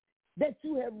ashamed that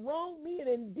you have wronged me, and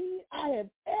indeed I have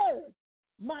erred.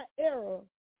 My error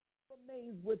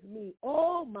remains with me.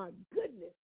 Oh, my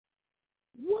goodness.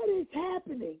 What is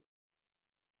happening?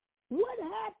 What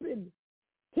happened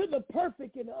to the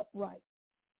perfect and upright?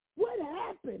 What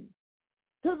happened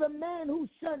to the man who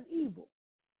shunned evil?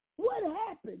 What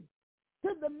happened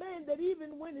to the man that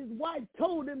even when his wife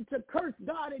told him to curse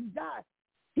God and die,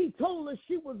 he told her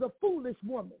she was a foolish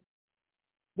woman?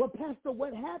 Well, Pastor,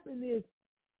 what happened is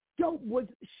Job was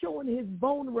showing his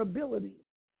vulnerability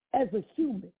as a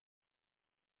human.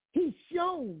 He's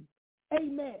shown,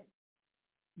 amen,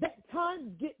 that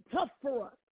times get tough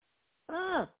for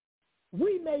us.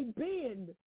 We may bend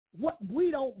what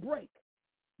we don't break.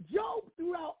 Job,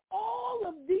 throughout all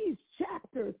of these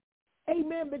chapters,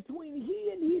 amen, between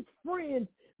he and his friends,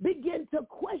 begin to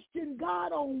question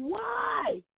God on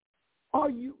why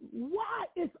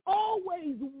it's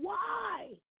always why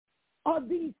are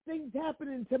these things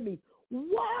happening to me?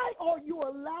 Why are you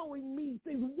allowing me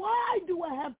things? Why do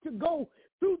I have to go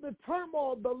through the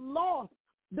turmoil, the loss,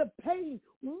 the pain?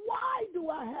 Why do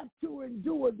I have to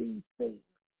endure these things?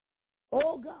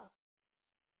 Oh, God.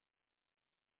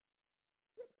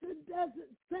 Scripture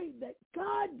doesn't say that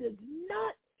God does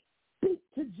not speak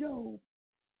to Job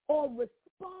or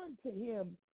respond to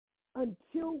him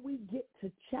until we get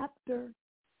to chapter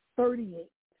 38.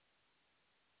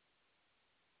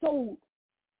 So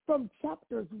from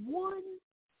chapters 1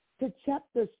 to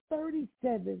chapters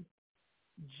 37,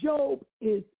 Job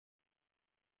is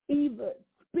either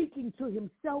speaking to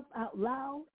himself out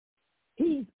loud,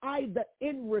 he's either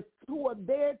in restore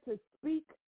there to speak,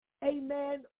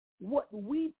 amen, what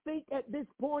we think at this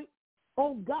point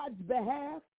on God's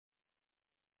behalf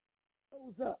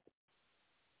goes up.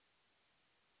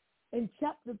 In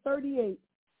chapter 38,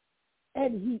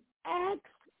 and he asks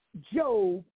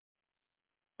Job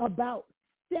about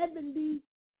 70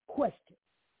 questions.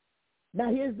 Now,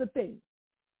 here's the thing.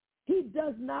 He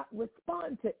does not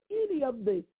respond to any of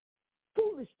the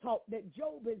foolish talk that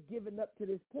Job has given up to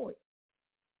this point.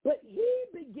 But he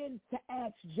begins to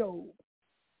ask Job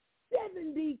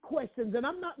 70 questions. And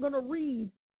I'm not going to read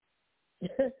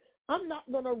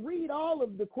all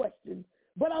of the questions,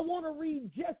 but I want to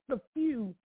read just a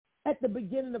few at the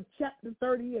beginning of chapter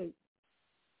 38.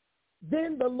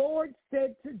 Then the Lord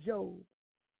said to Job,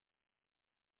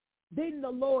 then the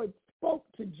Lord spoke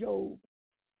to Job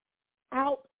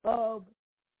out of,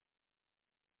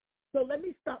 so let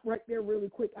me stop right there really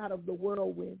quick, out of the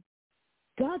whirlwind.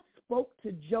 God spoke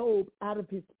to Job out of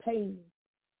his pain.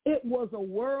 It was a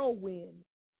whirlwind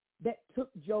that took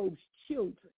Job's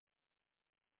children.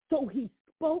 So he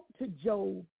spoke to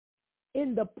Job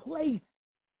in the place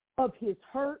of his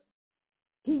hurt.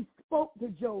 He spoke to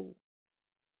Job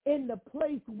in the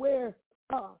place where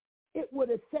it would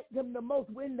affect him the most,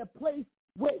 in the place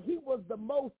where he was the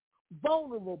most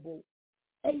vulnerable.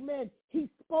 Amen. He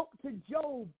spoke to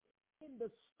Job in the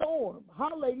storm.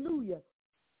 Hallelujah.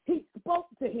 He spoke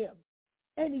to him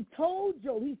and he told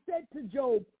Job, he said to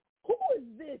Job, who is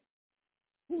this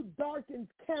who darkens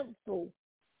counsel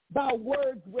by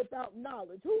words without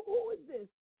knowledge? Who is this?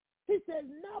 He says,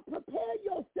 now prepare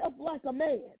yourself like a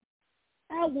man.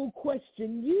 I will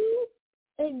question you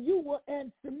and you will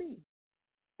answer me.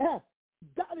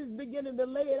 God is beginning to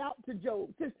lay it out to Job.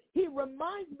 He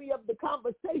reminds me of the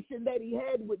conversation that he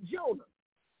had with Jonah.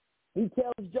 He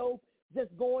tells Job,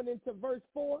 just going into verse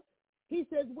 4, he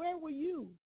says, where were you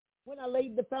when I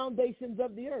laid the foundations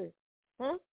of the earth?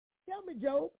 Huh? Tell me,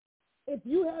 Job, if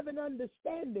you have an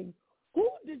understanding, who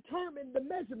determined the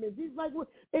measurements? He's like, well,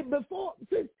 before,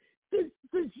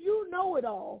 since you know it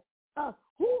all,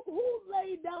 who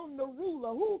laid down the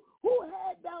ruler? Who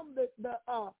had down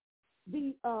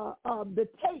the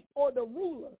tape or the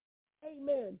ruler?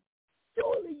 Amen.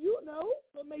 Surely you know,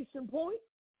 exclamation point.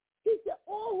 He said,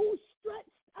 or who stretched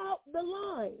out the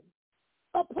line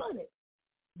upon it.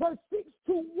 Verse 6,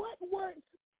 to what works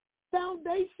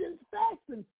foundations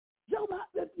fastened? Job,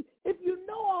 if you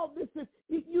know all this,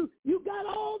 if you got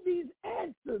all these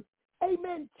answers,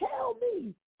 amen, tell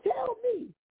me,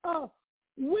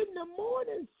 when the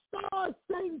morning stars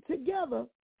sang together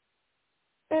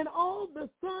and all the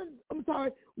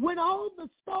when all the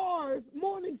stars,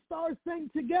 morning stars sang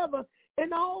together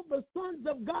and all the sons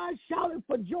of God shouted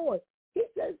for joy. He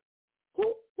says,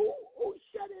 who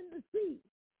shut in the sea?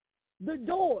 The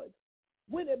doors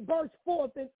when it burst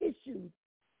forth and issued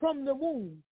from the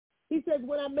womb. He says,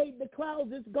 when I made the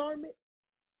clouds its garment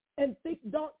and thick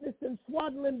darkness and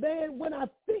swaddling band, when I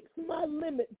fixed my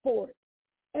limit for it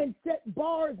and set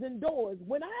bars and doors,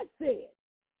 when I said,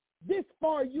 this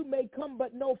far you may come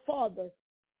but no farther,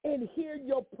 and here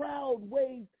your proud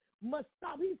ways must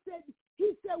stop. He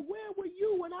said, where were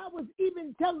you when I was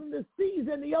even telling the seas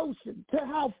and the ocean to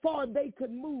how far they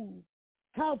could move,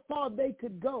 how far they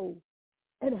could go,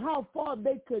 and how far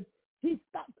they could, he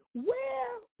stopped.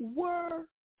 Where were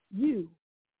you?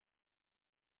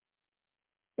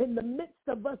 In the midst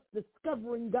of us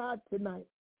discovering God tonight,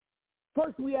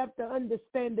 first we have to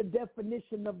understand the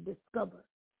definition of discover.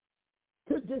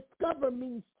 To discover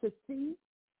means to see,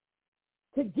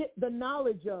 to get the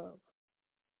knowledge of,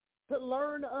 to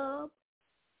learn of,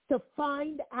 to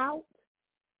find out,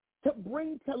 to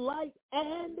bring to light,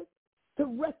 and to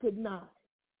recognize.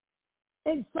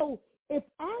 And so if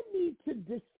I need to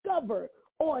discover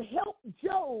or help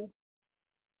Job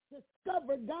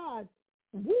discover God,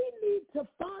 we need to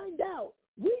find out.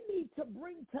 We need to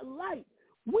bring to light.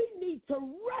 We need to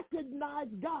recognize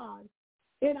God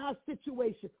in our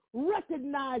situation.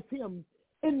 Recognize him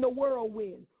in the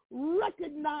whirlwind.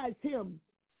 Recognize him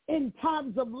in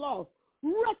times of loss.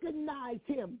 Recognize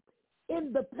him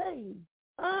in the pain.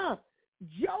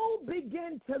 Job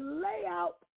began to lay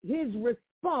out his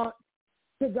response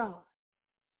to God.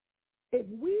 If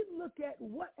we look at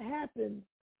what happened,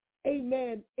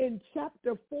 amen, in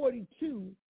chapter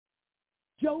 42,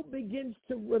 Job begins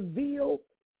to reveal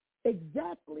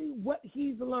exactly what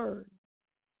he's learned.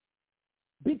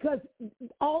 Because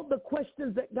all the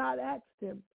questions that God asked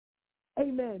him,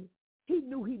 amen, he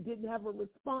knew he didn't have a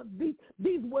response. These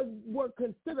were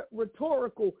considered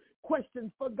rhetorical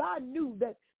questions, for God knew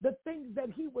that the things that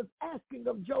he was asking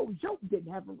of Job, Job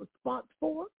didn't have a response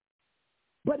for.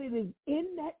 But it is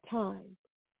in that time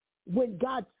when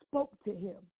God spoke to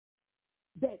him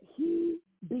that he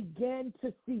began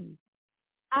to see.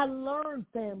 I learned,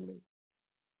 family,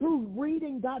 through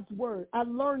reading God's word, I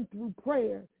learned through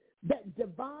prayer that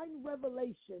divine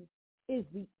revelation is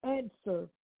the answer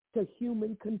to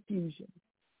human confusion.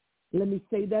 Let me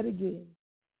say that again.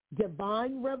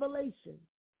 Divine revelation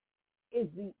is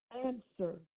the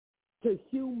answer to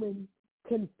human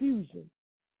confusion.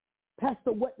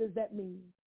 Pastor, what does that mean?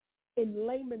 In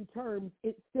layman terms,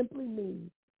 it simply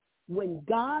means when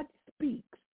God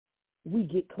speaks, we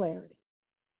get clarity.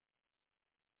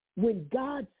 When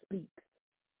God speaks,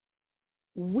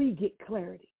 we get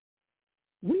clarity.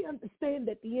 We understand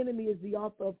that the enemy is the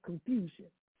author of confusion.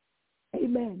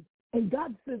 Amen. And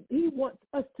God says he wants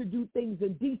us to do things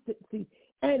in decency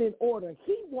and in order.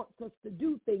 He wants us to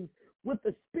do things with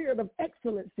the spirit of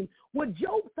excellency. When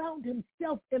Job found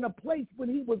himself in a place when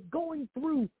he was going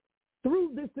through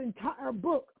this entire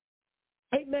book,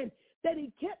 amen, that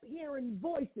he kept hearing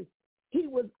voices. He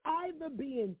was either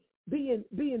being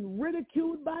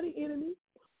ridiculed by the enemy,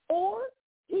 or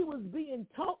he was being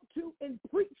talked to and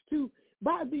preached to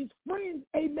by these friends,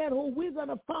 amen, who we're going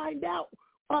to find out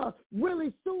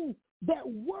really soon that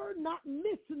were not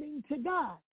listening to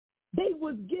God. They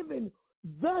was given,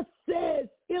 thus says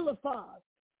Eliphaz,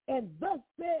 and thus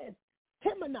says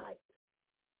Temanite,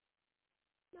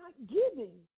 not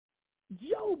giving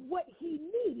Job what he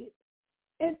needed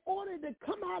in order to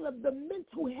come out of the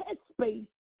mental headspace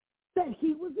that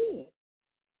he was in.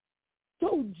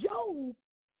 So Job,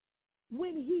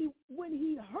 when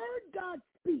he heard God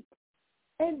speak,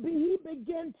 and he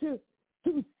began to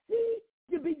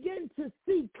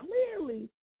see clearly,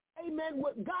 amen,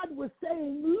 what God was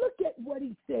saying, look at what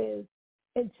he says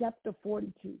in chapter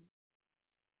 42.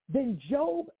 Then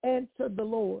Job answered the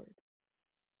Lord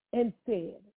and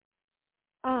said,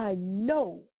 I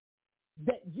know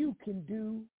that you can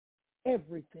do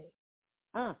everything.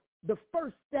 The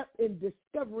first step in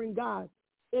discovering God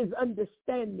is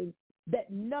understanding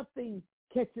that nothing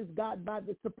catches God by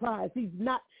the surprise. He's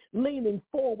not leaning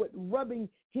forward, rubbing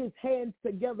his hands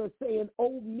together, saying,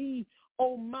 oh me,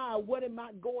 oh my, what am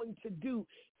I going to do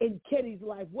in Ketty's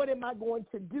life? What am I going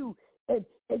to do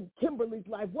in Kimberly's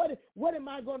life? What am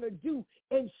I going to do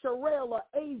in Sherelle or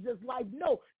Asia's life?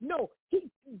 No.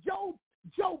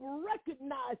 Job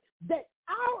recognized that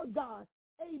our God,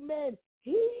 amen,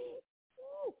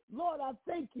 Lord, I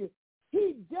thank you.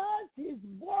 He does his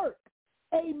work,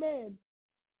 amen,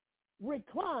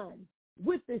 recline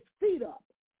with his feet up,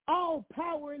 all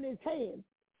power in his hands,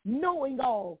 knowing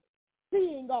all,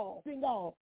 seeing all.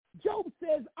 Job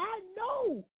says, I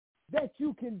know that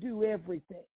you can do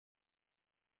everything.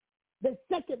 The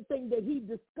second thing that he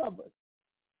discovers,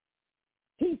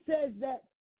 he says that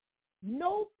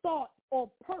no thought or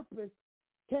purpose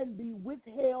can be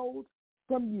withheld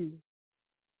from you.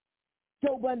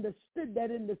 Job understood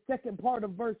that in the second part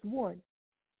of verse 1.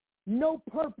 No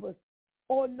purpose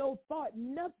or no thought,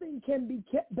 nothing can be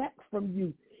kept back from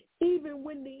you. Even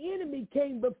when the enemy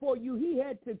came before you, he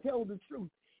had to tell the truth.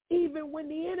 Even when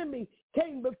the enemy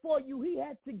came before you, he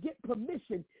had to get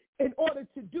permission in order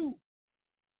to do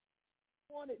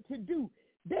what he wanted to do.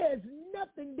 There's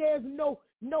nothing, there's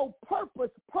no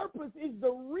purpose. Purpose is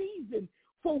the reason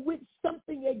for which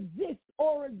something exists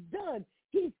or is done.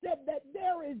 He said that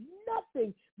there is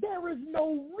nothing, there is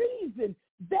no reason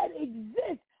that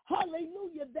exists,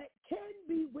 hallelujah, that can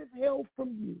be withheld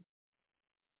from you.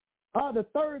 The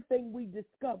third thing we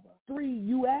discover, 3,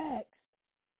 you ask,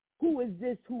 who is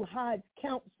this who hides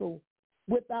counsel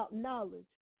without knowledge?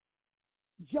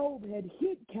 Job had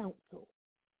hid counsel.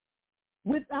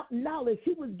 Without knowledge,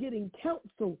 he was getting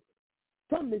counsel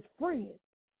from his friends,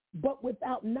 but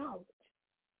without knowledge.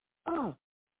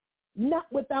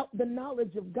 Not without the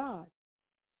knowledge of God.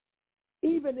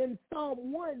 Even in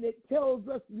Psalm 1, it tells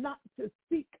us not to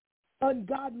seek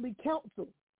ungodly counsel.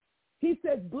 He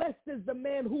says, blessed is the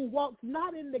man who walks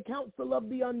not in the counsel of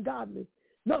the ungodly,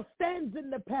 nor stands in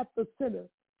the path of sinners,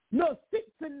 nor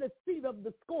sits in the seat of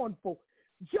the scornful.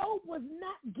 Job was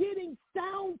not getting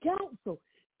sound counsel,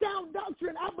 sound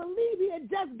doctrine. I believe he had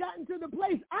just gotten to the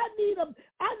place, I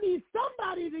need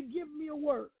somebody to give me a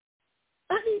word.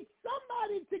 I need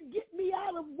somebody to get me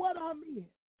out of what I'm in.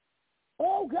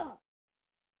 Oh, God.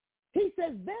 He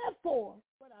says, therefore,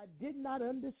 what I did not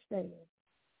understand,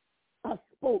 I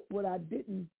spoke what I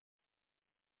didn't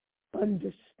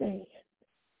understand.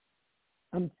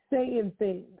 I'm saying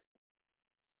things.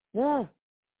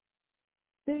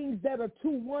 Things that are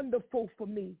too wonderful for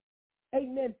me.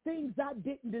 Amen. Things I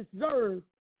didn't deserve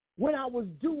when I was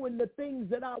doing the things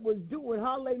that I was doing.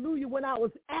 Hallelujah. When I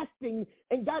was acting,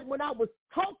 and God, when I was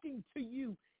talking to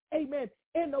you, amen,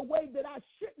 in a way that I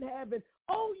shouldn't have. And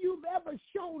all you've ever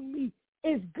shown me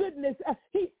is goodness.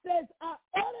 He says, I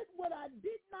uttered what I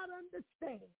did not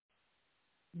understand,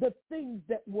 the things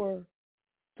that were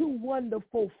too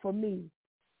wonderful for me,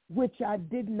 which I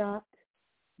did not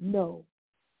know.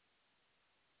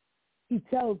 He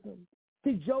tells them,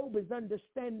 see, Job is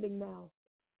understanding now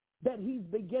that he's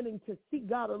beginning to see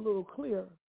God a little clearer.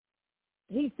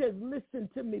 He says, listen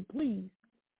to me, please.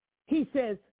 He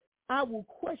says, I will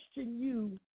question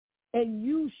you and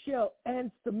you shall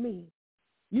answer me.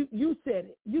 You said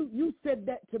it. You said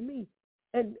that to me.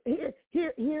 And here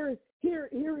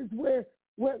is where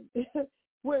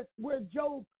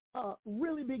Job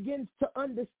really begins to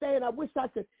understand. I wish I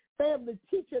could, family,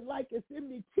 teach it like it's in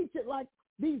me, teach it like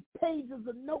these pages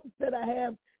of notes that I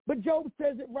have. But Job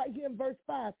says it right here in verse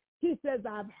 5. He says,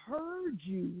 I've heard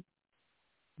you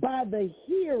by the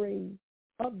hearing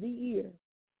of the ear.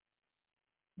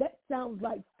 That sounds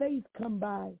like faith come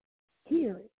by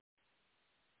hearing,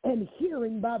 and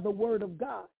hearing by the word of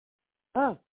God.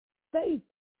 Faith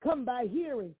come by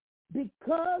hearing,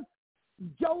 because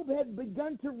Job had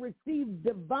begun to receive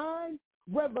divine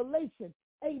revelation.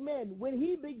 Amen. When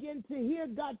he began to hear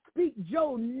God speak,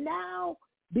 Job now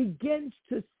begins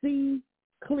to see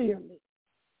clearly.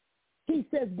 He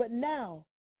says, but now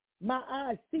my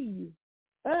eyes see you.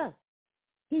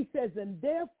 He says, and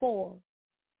therefore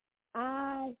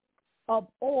I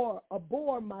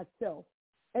abhor myself.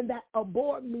 And that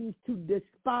abhor means to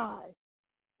despise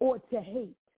or to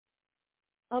hate.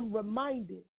 I'm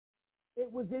reminded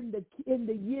it was in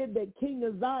the year that King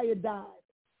Uzziah died.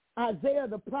 Isaiah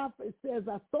the prophet says,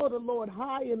 I saw the Lord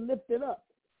high and lifted up.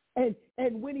 And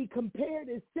when he compared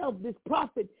himself, this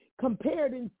prophet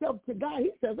compared himself to God.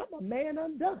 He says, I'm a man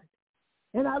undone.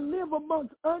 And I live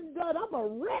amongst undone. I'm a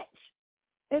wretch.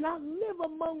 And I live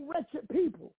among wretched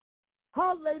people.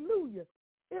 Hallelujah.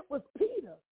 It was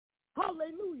Peter.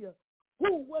 Hallelujah.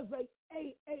 Who was a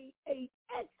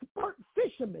expert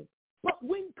fisherman. But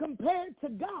when compared to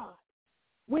God,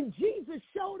 when Jesus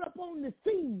showed up on the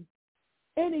scene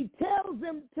and he tells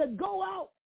them to go out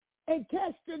and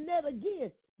cast your net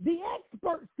again, the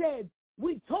expert said,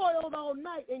 we toiled all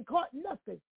night and caught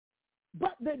nothing.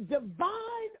 But the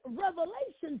divine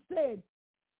revelation said,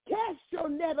 cast your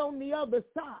net on the other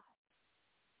side.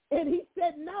 And he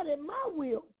said, not in my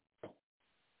will,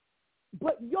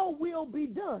 but your will be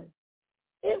done.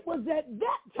 It was at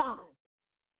that time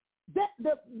that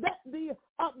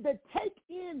the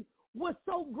take-in was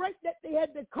so great that they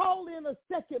had to call in a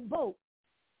second boat.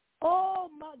 Oh,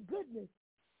 my goodness.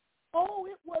 Oh,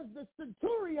 it was the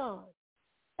centurion,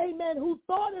 amen, who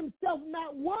thought himself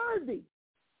not worthy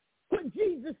for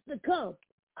Jesus to come.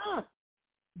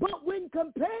 But when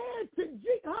compared to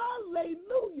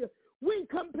hallelujah, when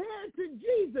compared to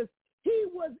Jesus, he's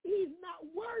not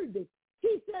worthy.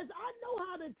 He says, I know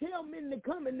how to tell men to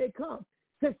come and they come,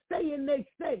 to stay and they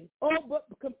stay. Oh, but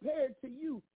compared to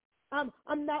you, I'm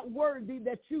not worthy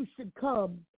that you should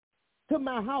come to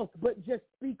my house, but just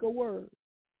speak a word,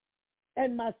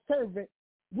 and my servant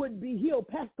would be healed.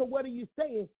 Pastor, what are you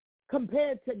saying?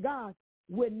 Compared to God,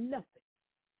 we're nothing.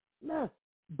 Nah.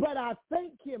 But I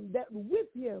thank him that with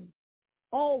him,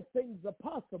 all things are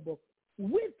possible.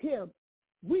 With him,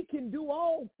 we can do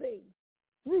all things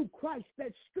through Christ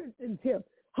that strengthens him.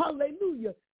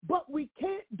 Hallelujah. But we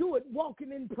can't do it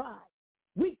walking in pride.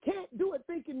 We can't do it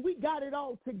thinking we got it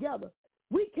all together.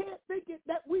 We can't think it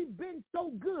that we've been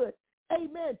so good,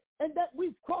 amen, and that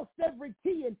we've crossed every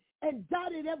T and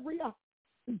dotted every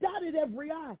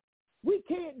I. We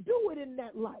can't do it in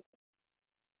that light.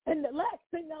 And the last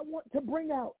thing I want to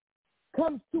bring out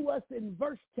comes to us in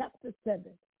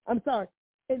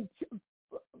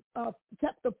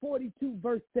chapter 42,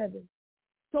 verse 7.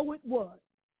 So it was.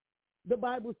 The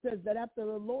Bible says that after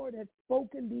the Lord had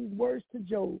spoken these words to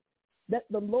Job, that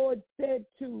the Lord said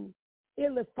to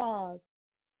Eliphaz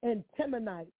and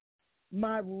Temanite,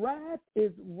 my wrath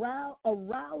is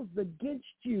aroused against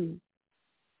you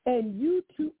and you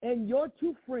two and your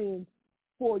two friends,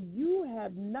 for you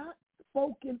have not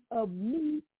spoken of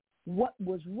me what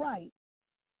was right,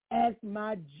 as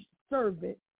my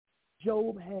servant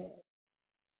Job had.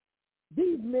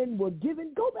 These men were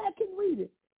given, go back and read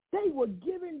it. They were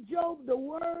giving Job the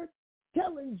word,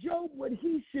 telling Job what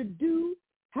he should do,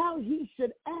 how he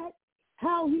should act,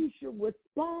 how he should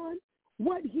respond,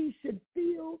 what he should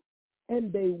feel,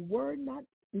 and they were not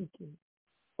speaking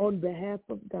on behalf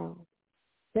of God.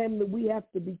 Family, we have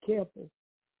to be careful.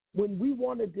 When we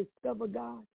want to discover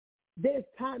God, there's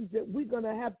times that we're going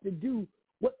to have to do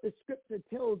what the scripture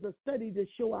tells us, study to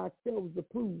show ourselves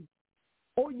approved.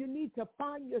 Or you need to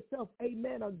find yourself,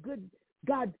 amen, a good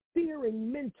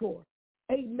God-fearing mentor,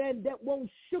 amen, that won't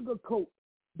sugarcoat,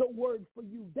 the word for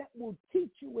you, that will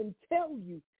teach you and tell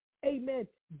you, amen,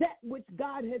 that which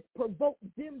God has provoked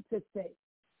them to say.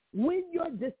 When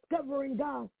you're discovering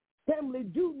God, family,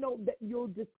 do know that you'll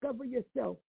discover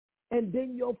yourself, and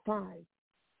then you'll find,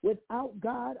 without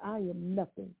God, I am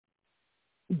nothing.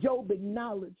 Job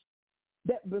acknowledged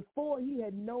that before he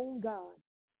had known God,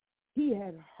 he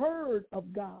had heard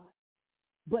of God,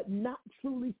 but not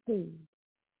truly seen.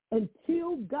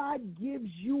 Until God gives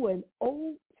you an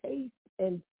old taste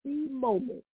and see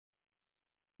moment,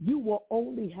 you will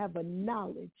only have a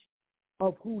knowledge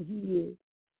of who he is.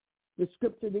 The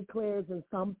scripture declares in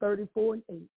Psalm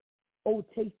 34:8, "Oh,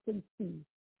 taste and see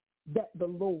that the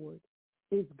Lord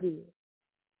is good."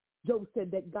 Job said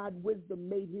that God's wisdom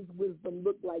made his wisdom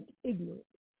look like ignorance.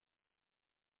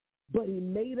 But he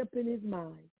made up in his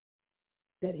mind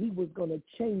that he was going to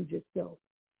change himself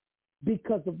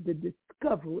because of the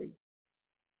discovery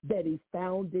that he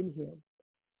found in him.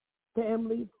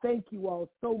 Family, thank you all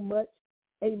so much,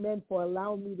 amen, for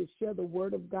allowing me to share the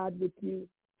word of God with you.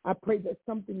 I pray that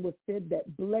something was said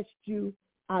that blessed you.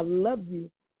 I love you,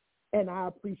 and I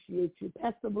appreciate you.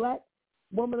 Pastor Black,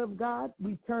 woman of God,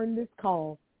 we turn this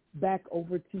call back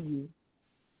over to you.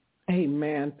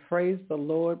 Amen. Praise the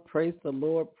Lord. Praise the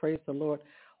Lord. Praise the Lord.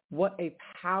 What a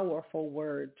powerful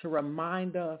word to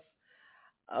remind us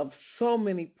of so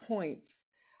many points.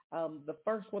 The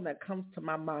first one that comes to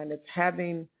my mind is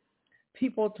having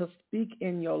people to speak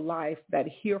in your life that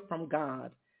hear from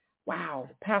God. Wow,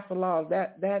 Pastor Law,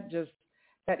 that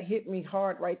hit me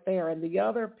hard right there. And the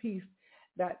other piece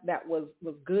that was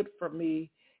good for me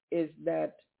is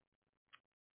that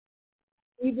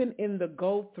even in the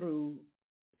go through,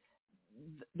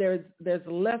 there's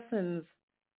lessons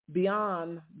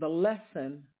beyond the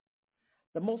lesson.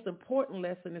 The most important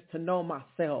lesson is to know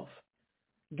myself.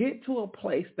 Get to a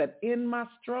place that in my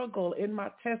struggle, in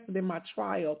my test, and in my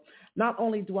trial, not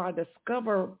only do I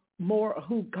discover more of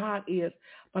who God is,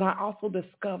 but I also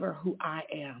discover who I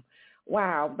am.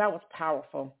 Wow, that was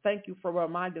powerful. Thank you for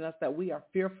reminding us that we are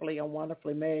fearfully and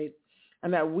wonderfully made,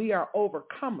 and that we are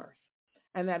overcomers,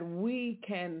 and that we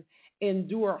can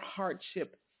endure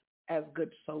hardship as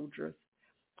good soldiers.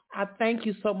 I thank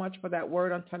you so much for that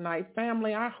word on tonight.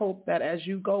 Family, I hope that as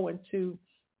you go into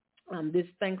this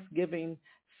Thanksgiving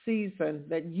season,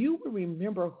 that you will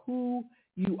remember who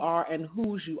you are and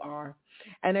whose you are.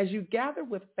 And as you gather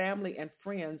with family and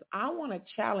friends, I want to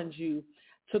challenge you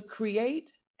to create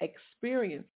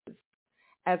experiences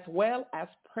as well as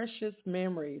precious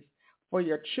memories for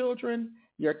your children,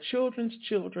 your children's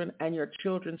children, and your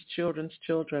children's children's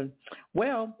children.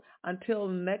 Well, until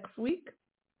next week,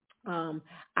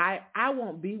 I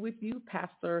won't be with you.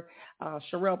 Pastor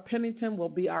Sherelle Pennington will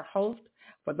be our host.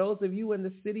 For those of you in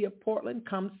the city of Portland,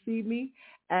 come see me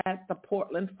at the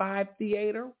Portland 5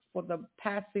 Theater for the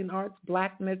Passing Arts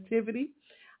Black Nativity.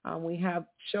 We have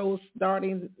shows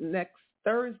starting next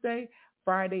Thursday,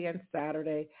 Friday, and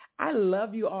Saturday. I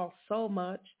love you all so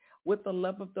much with the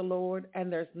love of the Lord,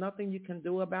 and there's nothing you can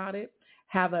do about it.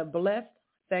 Have a blessed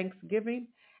Thanksgiving,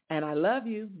 and I love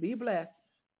you. Be blessed.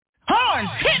 Horns,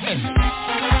 hit me!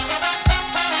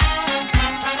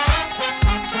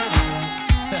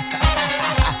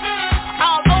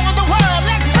 All over the world,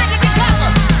 let's bring it together.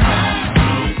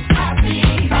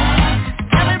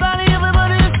 Everybody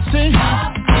sing.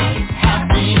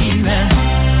 Happiness.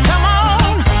 Come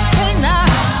on, sing now.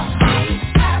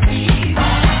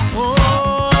 Oh.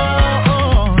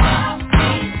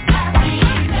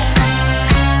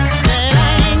 Said I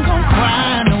ain't gonna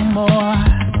cry no more.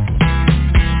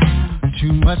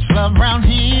 Too much love around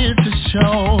here to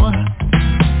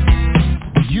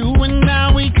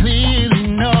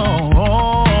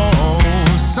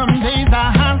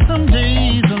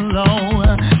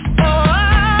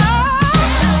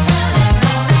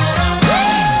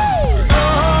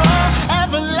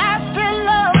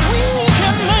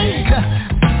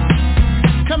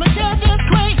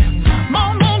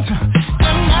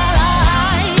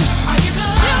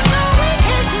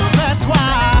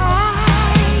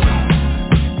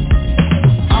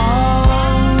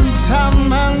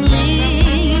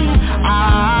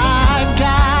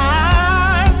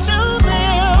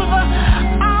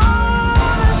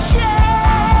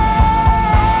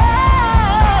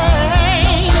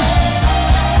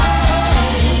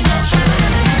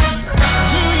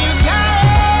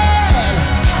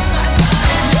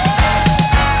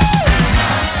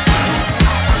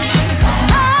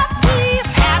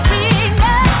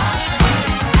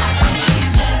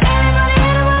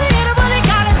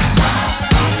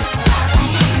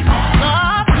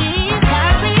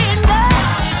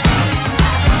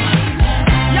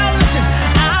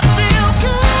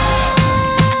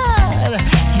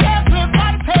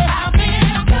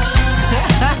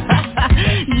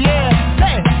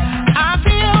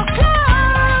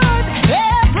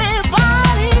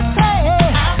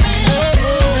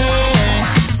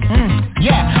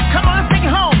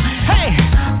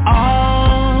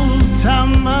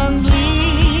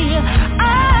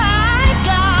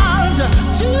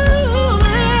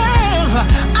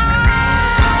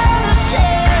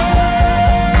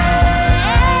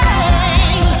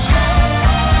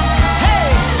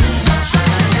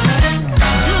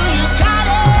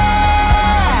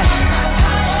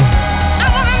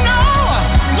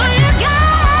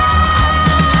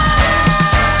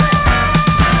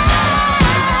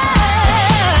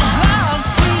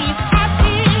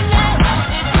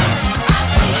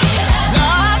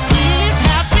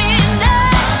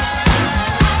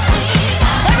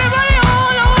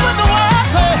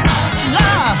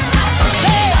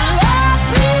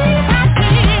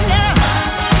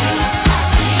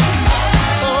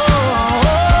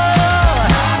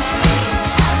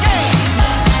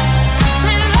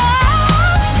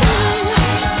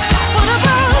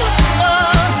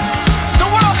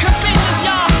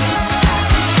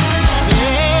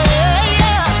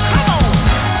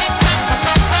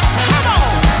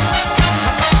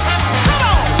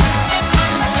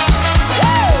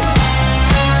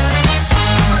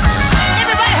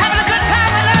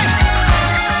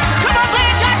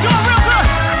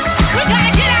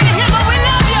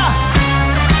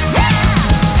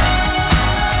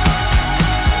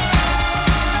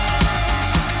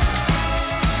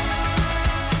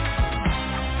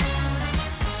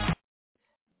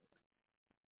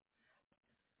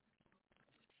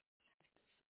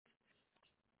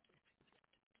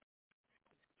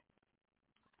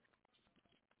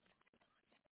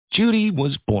Judy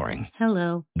was boring.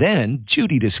 Hello. Then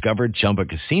Judy discovered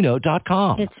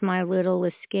ChumbaCasino.com. It's my little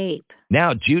escape.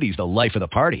 Now Judy's the life of the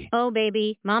party. Oh,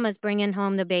 baby, mama's bringing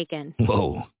home the bacon.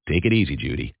 Whoa, take it easy,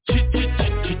 Judy.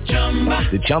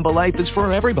 The Chumba life is for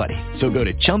everybody. So go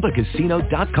to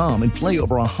ChumbaCasino.com and play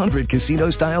over 100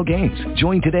 casino-style games.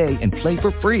 Join today and play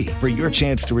for free for your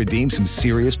chance to redeem some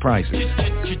serious prizes.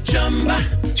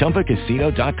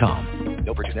 ChumbaCasino.com.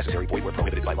 No purchase necessary. Void where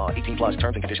prohibited by law. 18 plus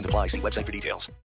terms and conditions apply. See website for details.